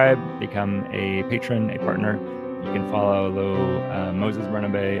subscribe, become a patron, a partner. You can follow Moses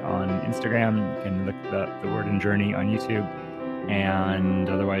Bernabe on Instagram. You can look the Word and Journey on YouTube, and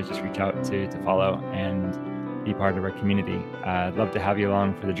otherwise just reach out to follow and be part of our community. I'd love to have you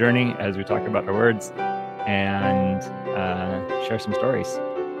along for the journey as we talk about our words and share some stories.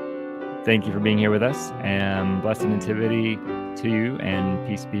 Thank you for being here with us, and blessed nativity to you, and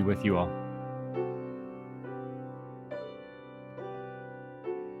peace be with you all.